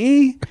off the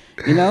E?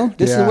 You know,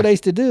 this is what I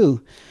used to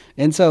do.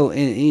 And so,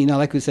 you know,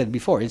 like we said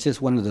before, it's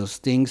just one of those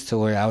things to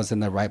where I was in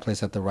the right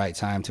place at the right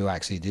time to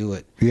actually do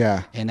it.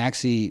 Yeah. And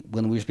actually,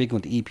 when we were speaking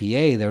with the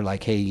EPA, they're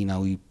like, "Hey, you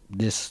know,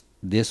 this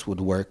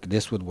would work,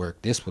 this would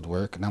work, this would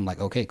work," and I'm like,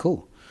 "Okay,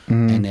 cool."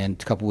 Mm-hmm. And then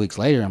a couple weeks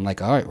later, I'm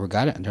like, "All right, we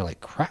got it," and they're like,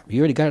 "Crap, you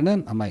already got it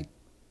done?" I'm like,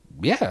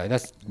 yeah,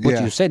 that's what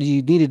you said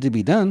you needed to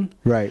be done.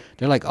 Right.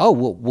 They're like, oh,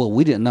 well,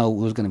 we didn't know it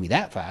was going to be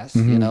that fast,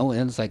 you know?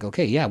 And it's like,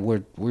 okay, yeah,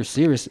 we're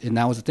serious. And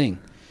that was the thing.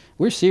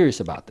 We're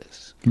serious about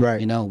this. Right.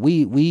 You know,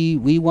 we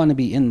want to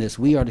be in this.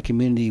 We are the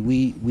community.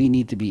 We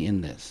need to be in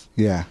this.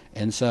 Yeah.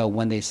 And so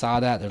when they saw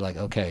that, they're like,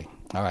 okay,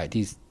 all right,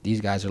 these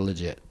guys are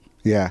legit.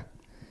 Yeah.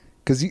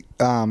 Because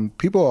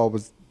people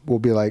always will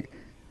be like,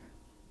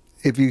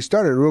 if you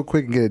start it real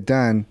quick and get it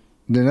done,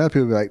 then other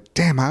people will be like,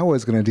 damn, I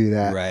was going to do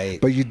that.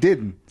 Right. But you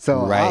didn't.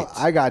 So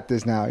I got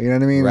this now. You know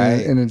what I mean?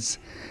 Right. And it's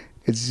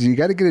you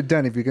got to get it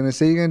done. If you're going to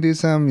say you're going to do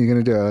something, you're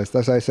going to do it.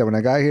 That's what I said. When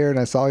I got here and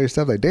I saw your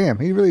stuff, like, damn,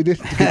 he really did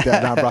get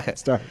that nonprofit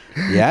started.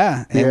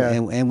 Yeah.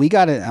 And we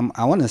got it.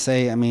 I want to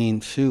say, I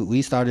mean, shoot,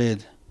 we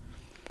started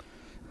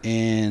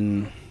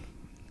in,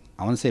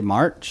 I want to say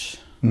March.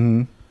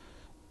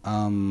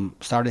 Mm-hmm.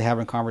 Started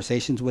having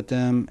conversations with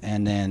them.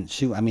 And then,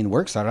 shoot, I mean,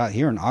 work started out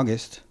here in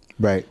August.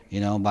 Right. You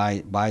know,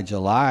 by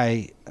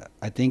July,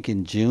 I think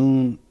in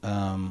June.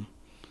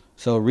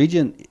 So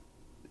region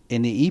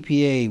in the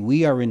EPA,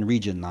 we are in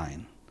Region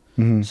 9.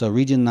 Mm-hmm. So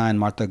Region 9,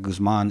 Martha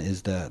Guzman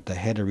is the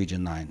head of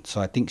Region 9. So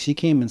I think she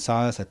came and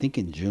saw us, I think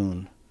in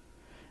June.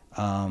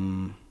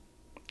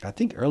 I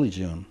think early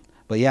June.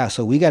 But yeah,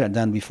 so we got it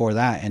done before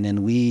that. And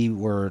then we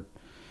were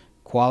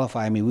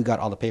qualified. I mean, we got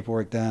all the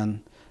paperwork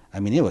done. I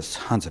mean, it was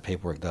tons of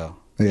paperwork though.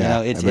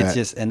 Yeah, you know, it's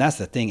just, and that's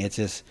the thing. It's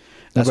just,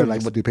 that's what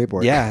likes to do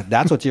paperwork. Yeah,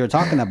 that's what you were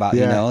talking about.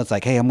 You know, it's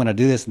like, hey, I'm going to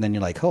do this, and then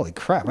you're like, holy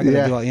crap, I got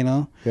to do all, you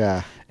know.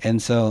 Yeah.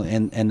 And so,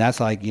 and that's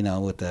like, you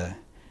know, with the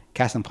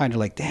Cast and Pine, they're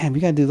like, damn,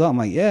 you got to do that. I'm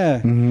like, yeah.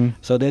 Mm-hmm.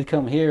 So they'd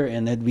come here,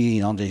 and there'd be,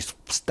 you know, these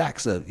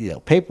stacks of, you know,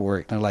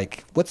 paperwork. And they're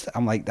like,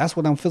 I'm like, that's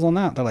what I'm filling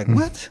out. They're like,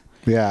 what?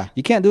 Yeah.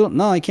 You can't do it.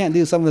 No, I can't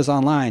do some of this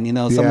online. You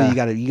know, some of you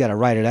got to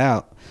write it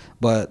out.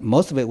 But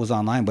most of it was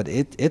online. But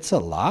it's a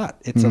lot.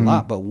 It's a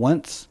lot. But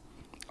once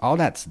all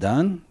that's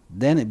done,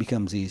 then it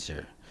becomes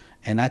easier.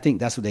 And I think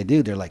that's what they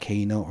do. They're like, hey,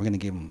 you know, we're going to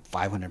give them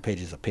 500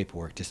 pages of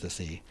paperwork just to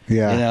see, you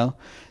know,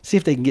 see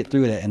if they can get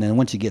through it. And then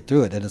once you get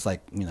through it, then it's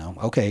like, you know,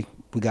 okay,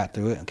 we got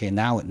through it. Okay,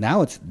 now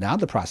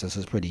the process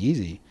is pretty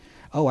easy.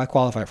 Oh, I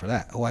qualify for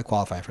that. Oh, I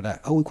qualify for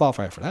that. Oh, we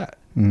qualify for that.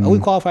 Mm-hmm. Oh, we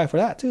qualify for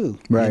that too.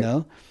 Right. You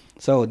know,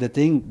 so the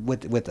thing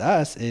with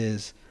us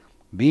is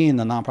being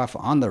a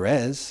nonprofit on the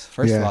res.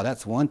 First of all,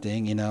 that's one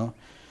thing, you know.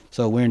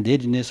 So we're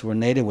indigenous, we're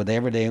native,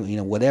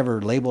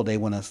 whatever label they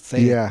want to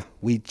say. Yeah.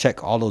 We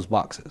check all those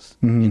boxes.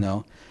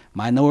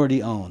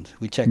 Minority owned,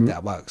 we check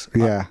that box.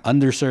 Yeah.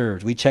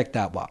 Underserved, we check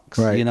that box.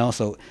 Right.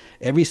 So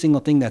every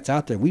single thing that's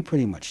out there, we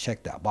pretty much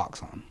check that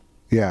box on.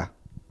 Yeah.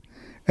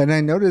 And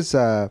I notice,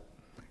 I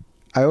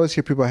always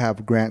hear people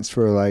have grants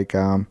for like,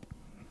 I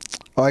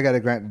got a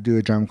grant to do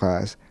a drum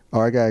class.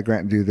 I got a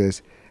grant to do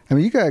this. I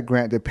mean, you got a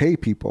grant to pay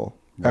people.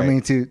 Right. I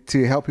mean,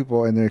 to help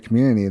people in their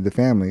community, the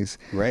families.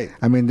 Right.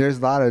 I mean, there's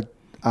a lot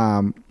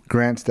of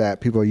grants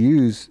that people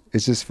use.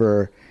 It's just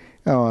for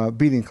a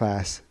beating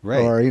class.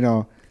 Right.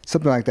 Or,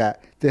 something like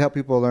that to help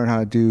people learn how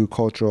to do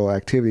cultural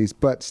activities.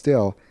 But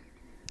still,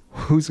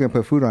 who's going to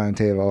put food on the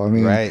table? I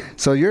mean, right.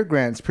 So your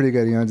grant's pretty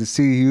good, to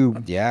see you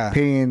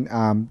paying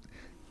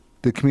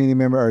the community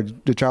member or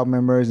the tribal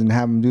members and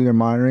have them do their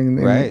monitoring.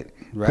 And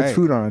put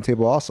food on the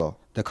table also.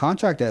 The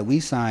contract that we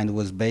signed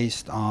was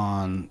based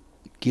on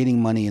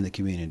getting money in the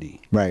community.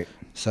 Right.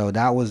 So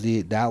that was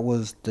the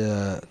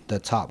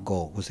top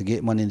goal, was to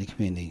get money in the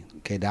community.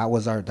 Okay, that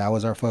was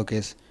our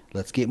focus.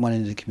 Let's get money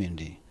in the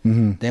community.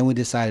 Mm-hmm. Then we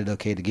decided,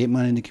 okay, to get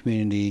money in the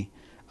community,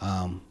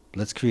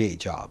 let's create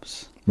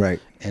jobs. Right.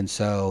 And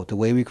so the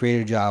way we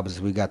created jobs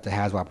is we got the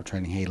HAZWOP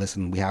training. Hey,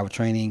 listen, we have a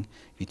training.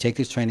 If you take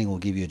this training, we'll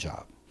give you a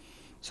job.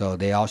 So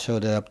they all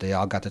showed up. They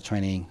all got the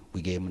training.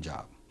 We gave them a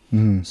job.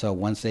 Mm-hmm. So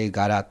once they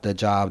got out the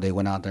job, they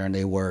went out there and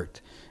they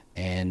worked,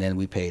 and then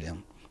we paid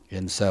them.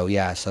 And so,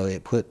 so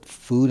it put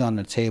food on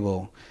the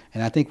table.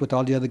 And I think with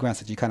all the other grants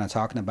that you're kind of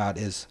talking about,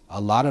 is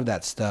a lot of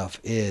that stuff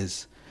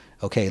is,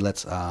 okay,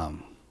 let's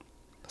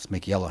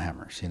make yellow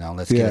hammers.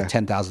 Let's get a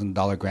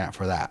 $10,000 grant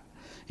for that.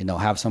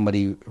 Have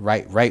somebody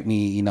write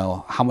me,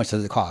 how much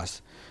does it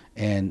cost?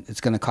 And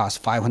it's going to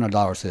cost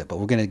 $500 for it, but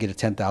we're going to get a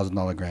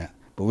 $10,000 grant.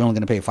 But we're only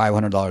going to pay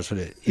 $500 for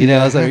it.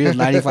 So here's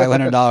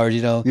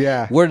 $9,500.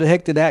 Yeah. Where the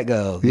heck did that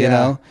go?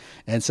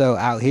 And so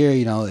out here,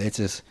 it's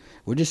just,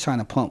 we're just trying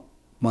to pump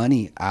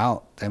money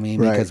out. I mean,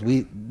 because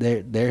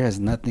there has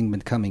nothing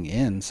been coming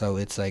in. So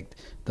it's like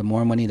the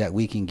more money that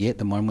we can get,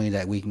 the more money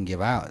that we can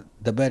give out,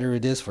 the better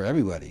it is for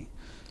everybody.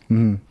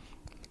 Mm-hmm.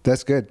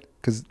 That's good.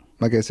 Because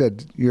like I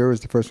said, you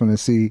was the first one to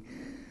see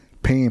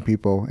paying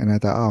people. And I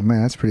thought, oh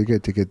man, that's pretty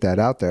good to get that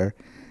out there.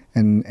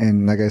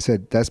 And like I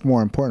said, that's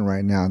more important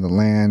right now, the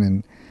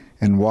land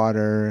and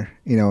water,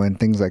 and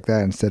things like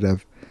that, instead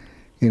of,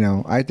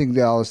 I think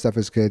that all this stuff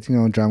is good,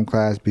 drum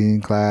class,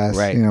 beating class,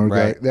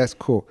 right. That's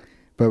cool.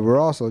 But we're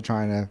also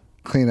trying to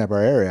clean up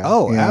our area.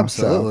 Oh,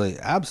 absolutely.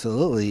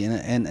 Absolutely.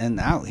 And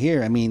out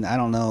here, I mean, I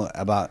don't know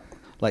about,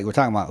 like we're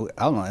talking about,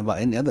 I don't know about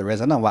any other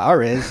res. I know about our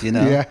res, We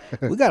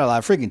got a lot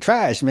of freaking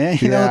trash, man.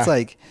 It's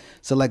like,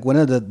 so like one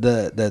of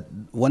the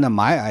one of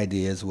my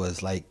ideas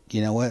was like,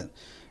 you know what?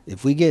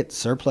 If we get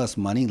surplus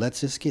money, let's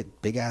just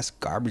get big ass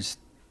garbage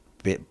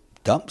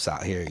dumps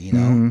out here,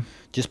 Mm-hmm.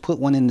 Just put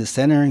one in the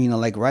center,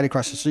 like right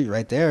across the street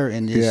right there,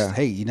 and just,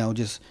 hey,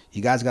 just,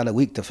 you guys got a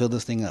week to fill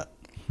this thing up.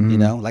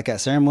 Mm-hmm. Like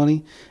at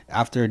ceremony,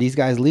 after these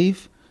guys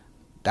leave,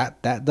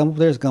 that dump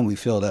there is going to be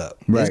filled up.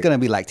 Right. It's going to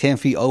be like 10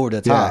 feet over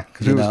the top.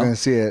 Because who's going to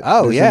see it?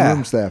 Oh, There's yeah.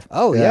 Room stuff.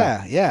 Oh,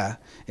 yeah.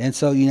 And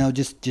so,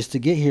 just to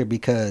get here,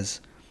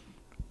 because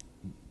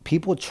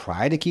people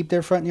try to keep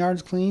their front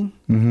yards clean,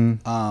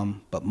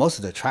 but most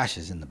of the trash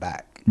is in the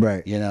back.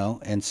 Right.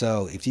 And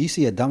so if you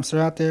see a dumpster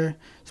out there,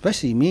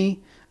 especially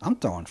me, I'm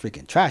throwing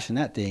freaking trash in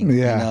that thing,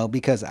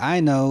 because I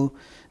know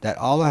that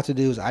all I have to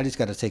do is I just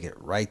got to take it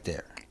right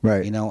there.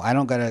 Right. I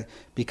don't got to,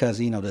 because,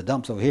 the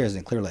dumps over here is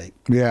in Clear Lake.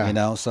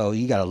 Yeah. So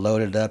you got to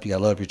load it up. You got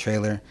to load up your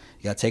trailer.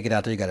 You got to take it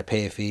out there. You got to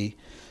pay a fee.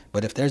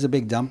 But if there's a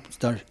big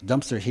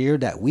dumpster here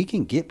that we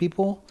can get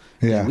people,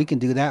 then we can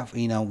do that,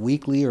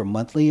 weekly or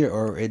monthly,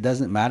 or it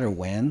doesn't matter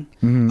when.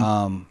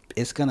 Mm-hmm.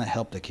 It's going to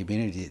help the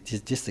community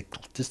just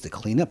to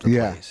clean up the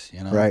place,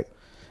 Right.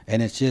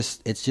 And it's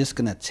just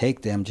going to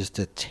take them just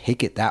to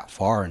take it that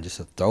far and just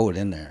to throw it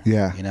in there.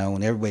 Yeah.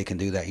 And everybody can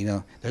do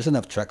that. There's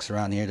enough trucks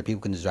around here that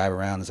people can just drive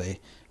around and say,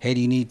 hey,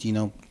 do you need,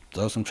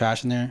 throw some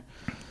trash in there?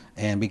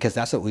 And because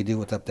that's what we do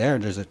with up there.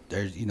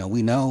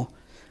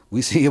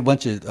 We see a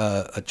bunch of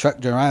a truck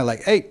drive around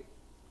like, hey,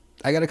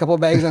 I got a couple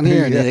of bags on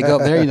here. And then they go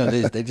up there,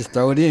 they just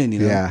throw it in,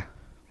 Yeah.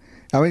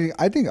 I mean,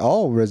 I think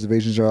all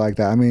reservations are like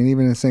that. I mean,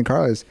 even in St.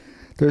 Carlos,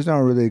 there's no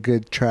really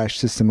good trash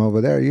system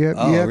over there. You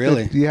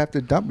have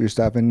to dump your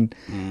stuff, and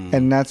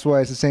that's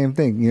why it's the same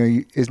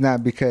thing. It's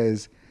not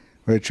because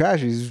we're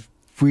trashy.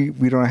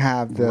 We don't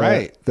have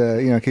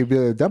the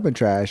capability of dumping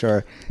trash,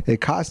 or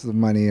it costs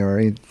money,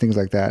 or things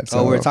like that.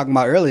 So we were talking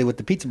about earlier with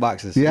the pizza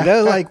boxes.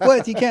 Yeah. Like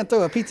what? You can't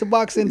throw a pizza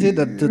box into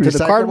the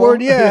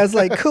cardboard? Yeah, it's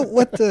like cool.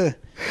 What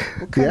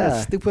kind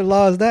of stupid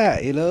law is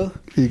that?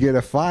 You get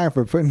a fine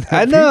for putting that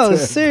I know,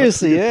 pizza.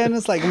 seriously, man.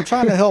 It's like I'm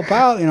trying to help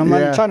out, I'm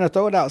not trying to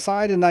throw it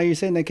outside, and now you're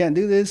saying they can't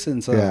do this,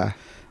 and so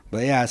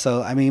But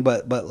so I mean,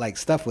 but like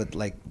stuff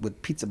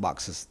with pizza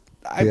boxes,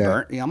 I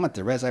burn. I'm at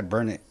the res. I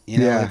burn it.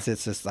 It's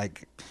just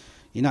like,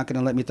 you're not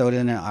gonna let me throw it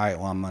in there. All right,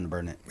 well, I'm gonna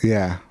burn it.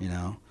 Yeah.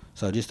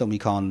 So just don't be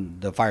calling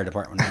the fire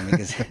department on me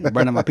because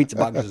burning my pizza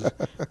boxes.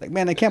 Like,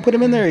 man, I can't put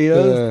them in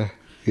there.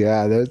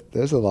 Yeah,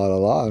 there's a lot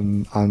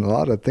on a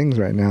lot of things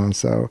right now.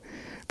 So,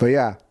 but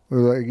yeah,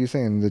 like you're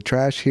saying, the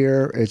trash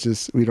here, it's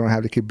just we don't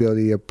have the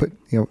capability of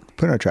putting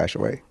our trash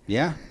away.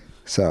 Yeah.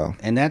 So,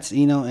 and that's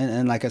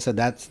and like I said,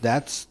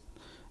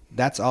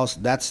 that's also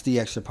that's the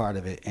extra part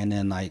of it. And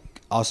then like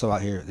also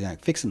out here,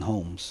 like fixing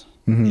homes.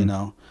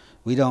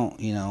 We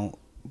don't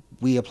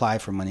we apply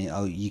for money.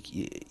 Oh,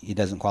 he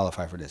doesn't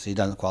qualify for this. He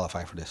doesn't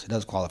qualify for this. He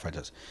doesn't qualify for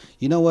this.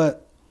 You know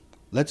what?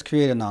 Let's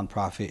create a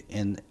nonprofit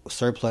and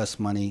surplus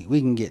money. We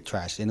can get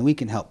trash and we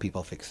can help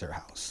people fix their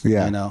house.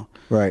 Yeah.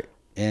 Right.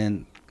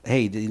 And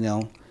hey,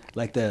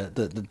 like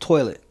the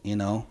toilet,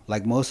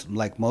 like most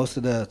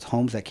of the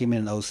homes that came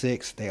in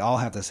 06, they all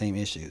have the same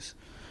issues.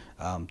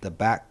 The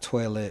back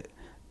toilet,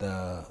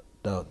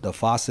 the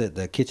faucet,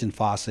 the kitchen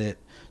faucet,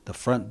 the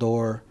front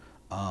door,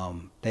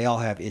 they all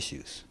have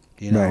issues.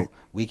 Right.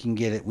 We can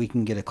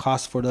get a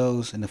cost for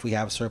those, and if we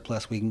have a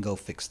surplus, we can go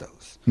fix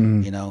those.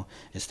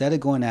 Instead of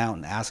going out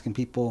and asking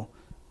people,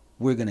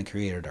 we're going to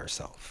create it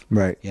ourselves.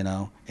 Right.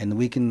 And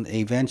we can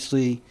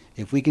eventually,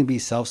 if we can be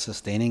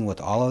self-sustaining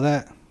with all of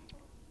that,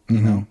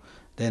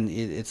 then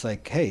it's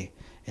like, hey,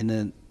 and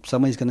then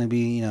somebody's going to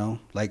be,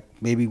 like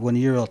maybe one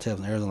of your relatives,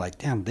 and they're like,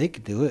 damn, they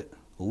could do it.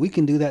 Well, we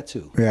can do that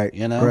too. Right.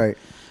 Right.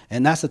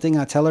 And that's the thing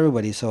I tell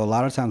everybody. So a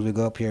lot of times we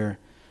go up here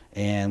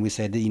and we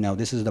say,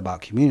 this is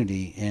about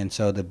community. And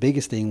so the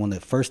biggest thing when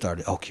it first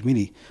started,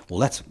 community. Well,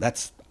 that's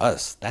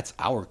us. That's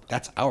our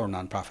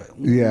nonprofit.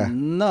 Yeah.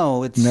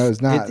 No, it's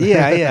not.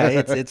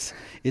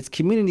 It's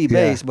community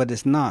based, but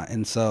it's not.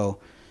 And so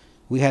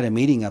we had a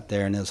meeting up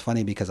there, and it was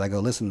funny because I go,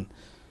 listen,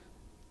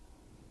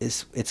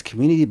 it's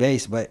community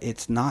based, but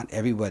it's not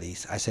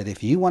everybody's. I said,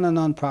 if you want a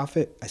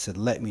nonprofit, I said,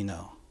 let me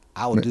know.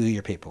 I will do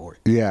your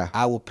paperwork. Yeah.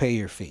 I will pay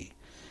your fee.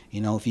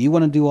 If you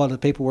want to do all the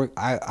paperwork,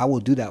 I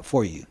will do that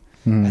for you.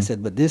 I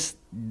said, but this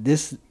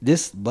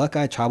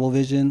Buckeye Tribal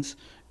Visions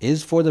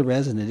is for the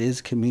resident. It is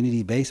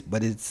community based,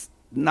 but it's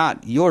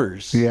not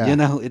yours. Yeah.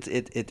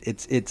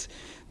 It's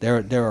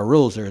there are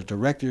rules. There's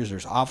directors.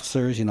 There's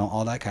officers.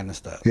 All that kind of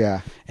stuff.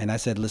 Yeah. And I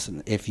said,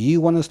 listen, if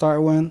you want to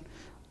start one,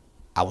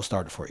 I will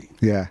start it for you.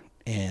 Yeah.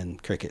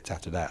 And crickets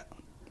after that.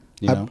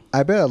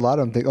 I bet a lot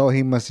of them think,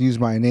 he must use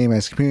my name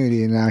as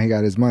community, and now he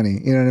got his money.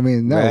 You know what I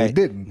mean? No, right. He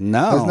didn't.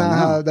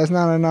 No, that's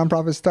not how a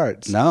nonprofit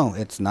starts. No,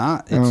 it's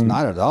not. It's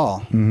not at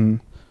all. Mm-hmm.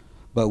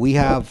 But we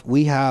have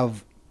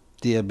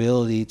the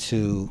ability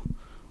to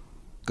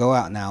go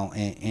out now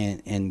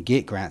and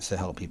get grants to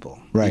help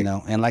people. Right.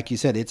 And like you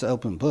said, it's an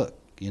open book.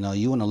 You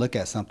want to look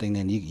at something,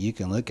 then you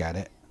can look at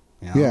it.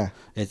 Yeah.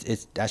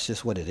 It's that's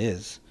just what it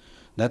is.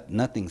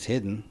 Nothing's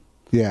hidden.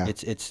 Yeah.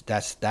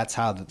 That's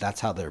how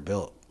they're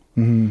built.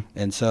 Mm-hmm.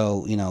 And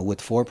so,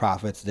 with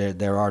for-profits,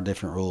 there are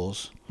different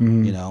rules,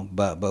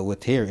 but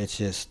with here, it's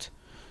just,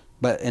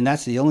 and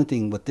that's the only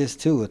thing with this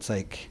too. It's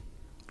like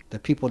the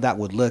people that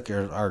would look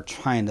are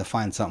trying to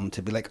find something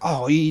to be like,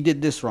 oh, you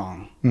did this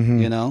wrong,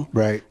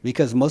 Right.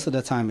 Because most of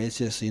the time it's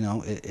just,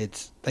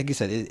 it's like you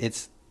said,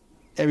 it's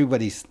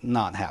everybody's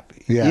not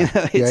happy.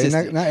 Yeah.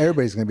 Just, not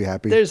everybody's going to be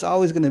happy. There's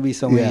always going to be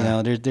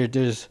someone,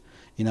 there's,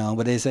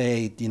 but they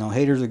say,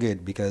 haters are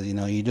good because,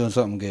 you're doing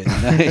something good.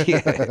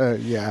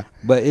 Yeah.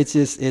 But it's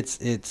just,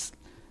 it's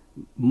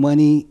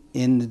money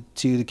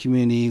into the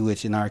community,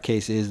 which in our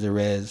case is the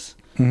res.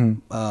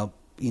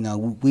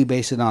 Mm-hmm. We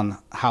base it on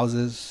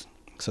houses.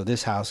 So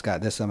this house got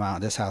this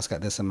amount, this house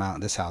got this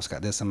amount, this house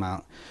got this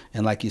amount.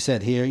 And like you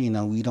said here,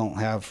 we don't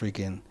have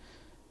freaking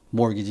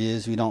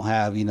mortgages. We don't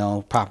have,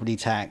 property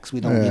tax.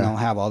 We don't,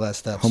 have all that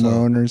stuff.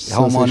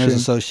 Homeowners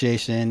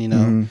association,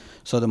 Mm-hmm.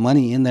 So the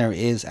money in there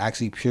is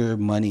actually pure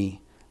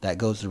money that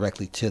goes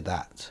directly to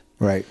that.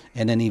 Right.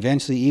 And then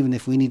eventually, even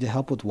if we need to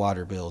help with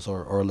water bills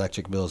or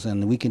electric bills,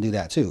 then we can do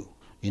that too,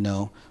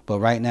 But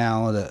right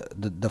now,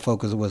 the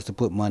focus was to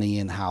put money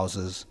in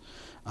houses,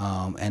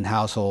 and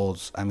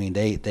households. I mean,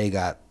 they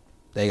got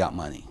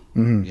money,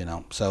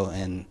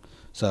 mm-hmm.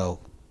 So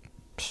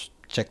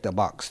check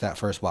that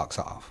first box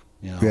off.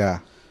 Yeah.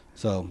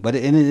 So, but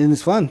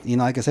it's fun.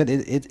 Like I said,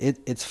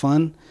 it's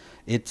fun.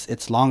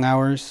 It's long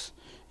hours.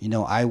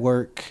 I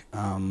work.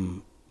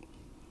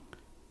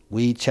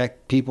 We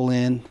check people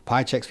in.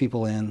 Pi checks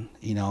people in.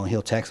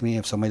 He'll text me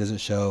if somebody doesn't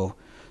show.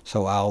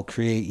 So I'll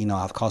create.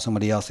 I'll call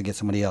somebody else to get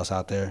somebody else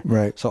out there.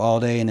 Right. So all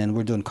day, and then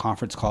we're doing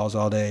conference calls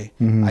all day.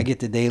 Mm-hmm. I get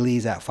the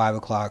dailies at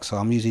 5:00. So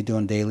I'm usually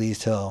doing dailies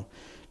till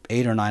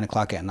 8 or 9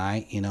 o'clock at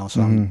night. So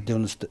mm-hmm. I'm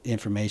doing this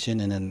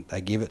information, and then I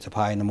give it to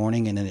Pi in the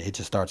morning, and then it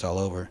just starts all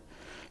over.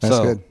 That's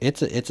so good.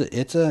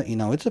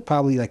 It's a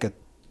probably like a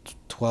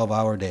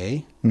 12-hour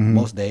day, mm-hmm.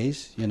 most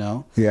days,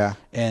 Yeah.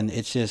 And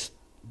it's just,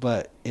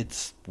 but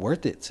it's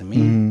worth it to me,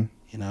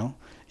 mm-hmm.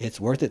 It's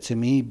worth it to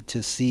me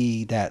to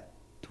see that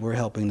we're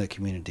helping the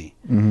community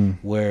mm-hmm.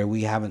 where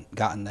we haven't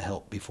gotten the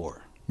help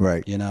before.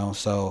 Right.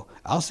 So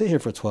I'll sit here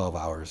for 12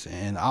 hours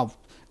and I'll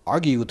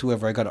argue with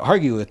whoever I got to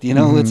argue with,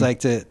 mm-hmm. It's like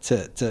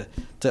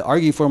to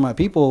argue for my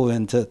people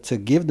and to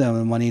give them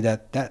the money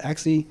that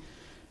actually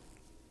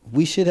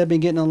we should have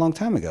been getting a long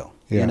time ago,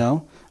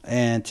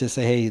 and to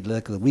say, hey,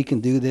 look, we can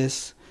do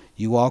this.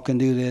 You all can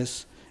do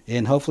this.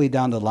 And hopefully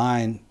down the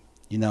line,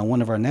 you know,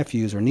 one of our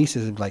nephews or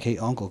nieces is like, hey,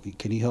 uncle,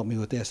 can you help me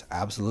with this?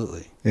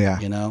 Absolutely. Yeah.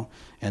 You know,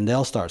 and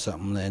they'll start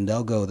something and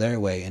they'll go their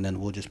way, and then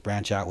we'll just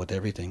branch out with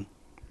everything.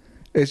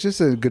 It's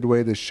just a good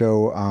way to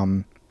show,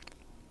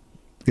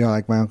 you know,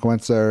 like my uncle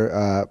once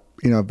there,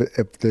 you know,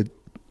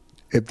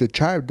 if the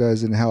tribe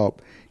doesn't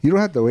help, you don't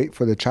have to wait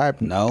for the tribe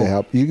to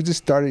help. You can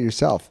just start it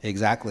yourself.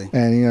 Exactly.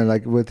 And, you know,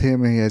 like with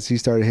him, as he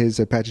started his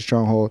Apache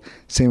Stronghold,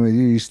 same with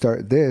you, you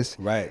start this.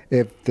 Right.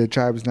 If the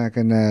tribe's not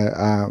going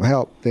to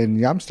help,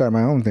 then I'm starting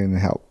my own thing to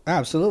help.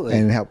 Absolutely.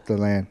 And help the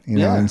land, you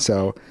know. And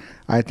so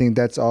I think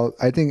that's all.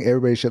 I think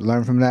everybody should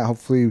learn from that.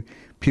 Hopefully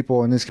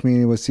people in this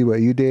community will see what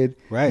you did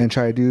and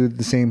try to do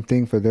the same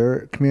thing for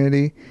their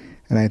community.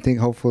 And I think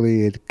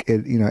hopefully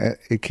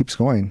it keeps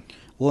going.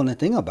 Well, and the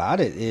thing about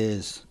it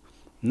is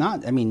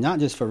not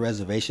just for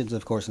reservations,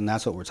 of course, and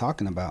that's what we're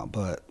talking about,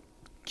 but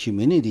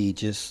community,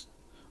 just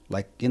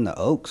like in the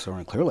Oaks or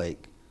in Clear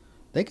Lake,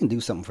 they can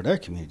do something for their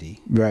community.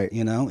 Right.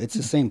 You know, it's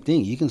the same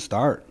thing. You can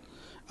start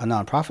a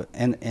nonprofit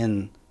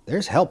and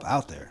there's help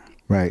out there.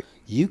 Right.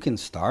 You can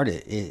start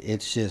it.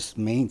 It's just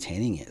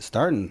maintaining it.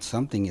 Starting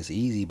something is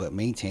easy, but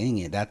maintaining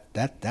it,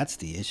 that's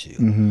the issue.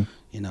 Mm-hmm.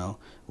 You know,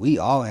 we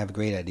all have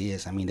great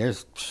ideas. I mean,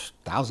 there's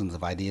thousands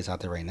of ideas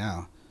out there right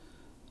now.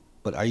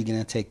 But are you going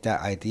to take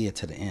that idea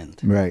to the end?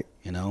 Right.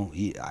 You know,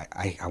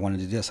 I want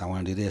to do this, I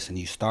want to do this, and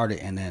you start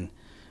it, and then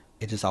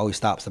it just always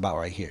stops about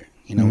right here.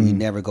 You know, you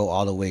never go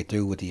all the way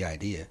through with the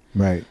idea.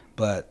 Right.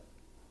 But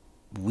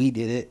we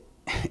did it,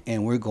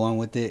 and we're going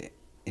with it,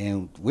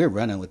 and we're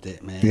running with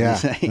it, man. Yeah,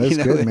 that's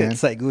good, man.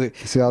 It's like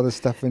see all this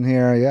stuff in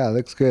here. Yeah, it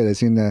looks good. I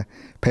seen the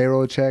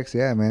payroll checks.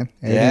 Yeah, man.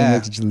 Everything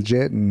looks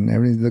legit, and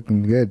everything's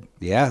looking good.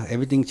 Yeah,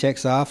 everything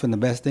checks off, and the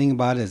best thing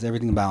about it is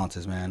everything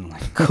balances, man.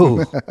 Like,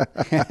 cool.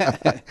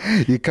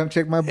 You come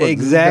check my books.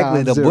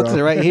 Exactly. The books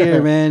are right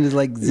here, man. It's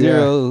like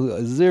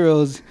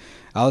zeros.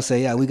 I'll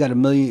say, yeah, we got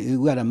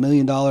 $1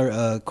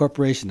 million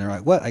corporation. They're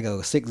like, what? I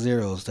go 6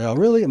 zeros. They're all,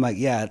 really? I'm like,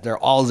 yeah, they're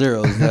all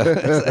zeros.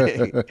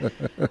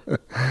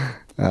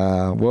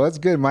 Well, that's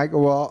good,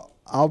 Michael. Well,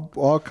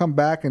 I'll come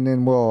back and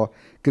then we'll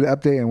get an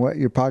update on what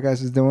your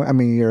podcast is doing. I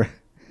mean, your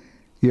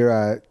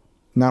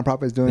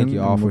nonprofit is doing. Thank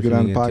you all for get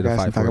on the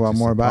podcast and talk about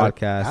more about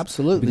it.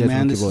 Absolutely,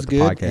 man. This is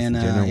good. And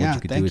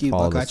thank you,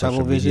 Buckeye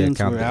Travel Visions.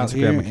 We're out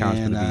here,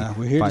 and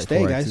we're here to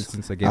stay, guys.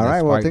 All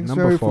right. Well, thanks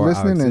for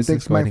listening, and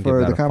thanks, Mike,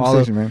 for the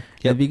conversation, man.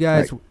 If you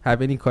guys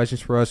have any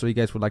questions for us, or you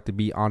guys would like to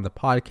be on the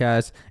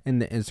podcast, in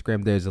the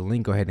Instagram, there's a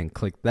link. Go ahead and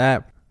click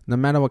that. No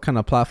matter what kind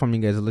of platform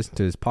you guys are listening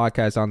to this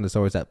podcast on, there's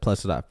always that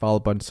plus or that follow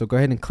button. So go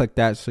ahead and click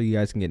that so you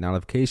guys can get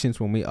notifications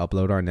when we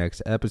upload our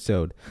next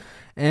episode.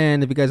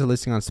 And if you guys are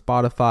listening on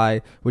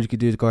Spotify, what you can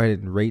do is go ahead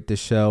and rate the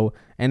show.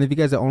 And if you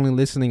guys are only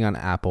listening on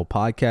Apple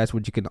Podcasts,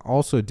 what you can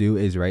also do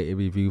is write a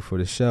review for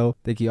the show.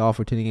 Thank you all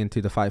for tuning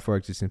into the Fight for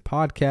Existence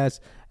podcast,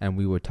 and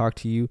we will talk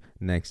to you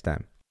next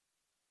time.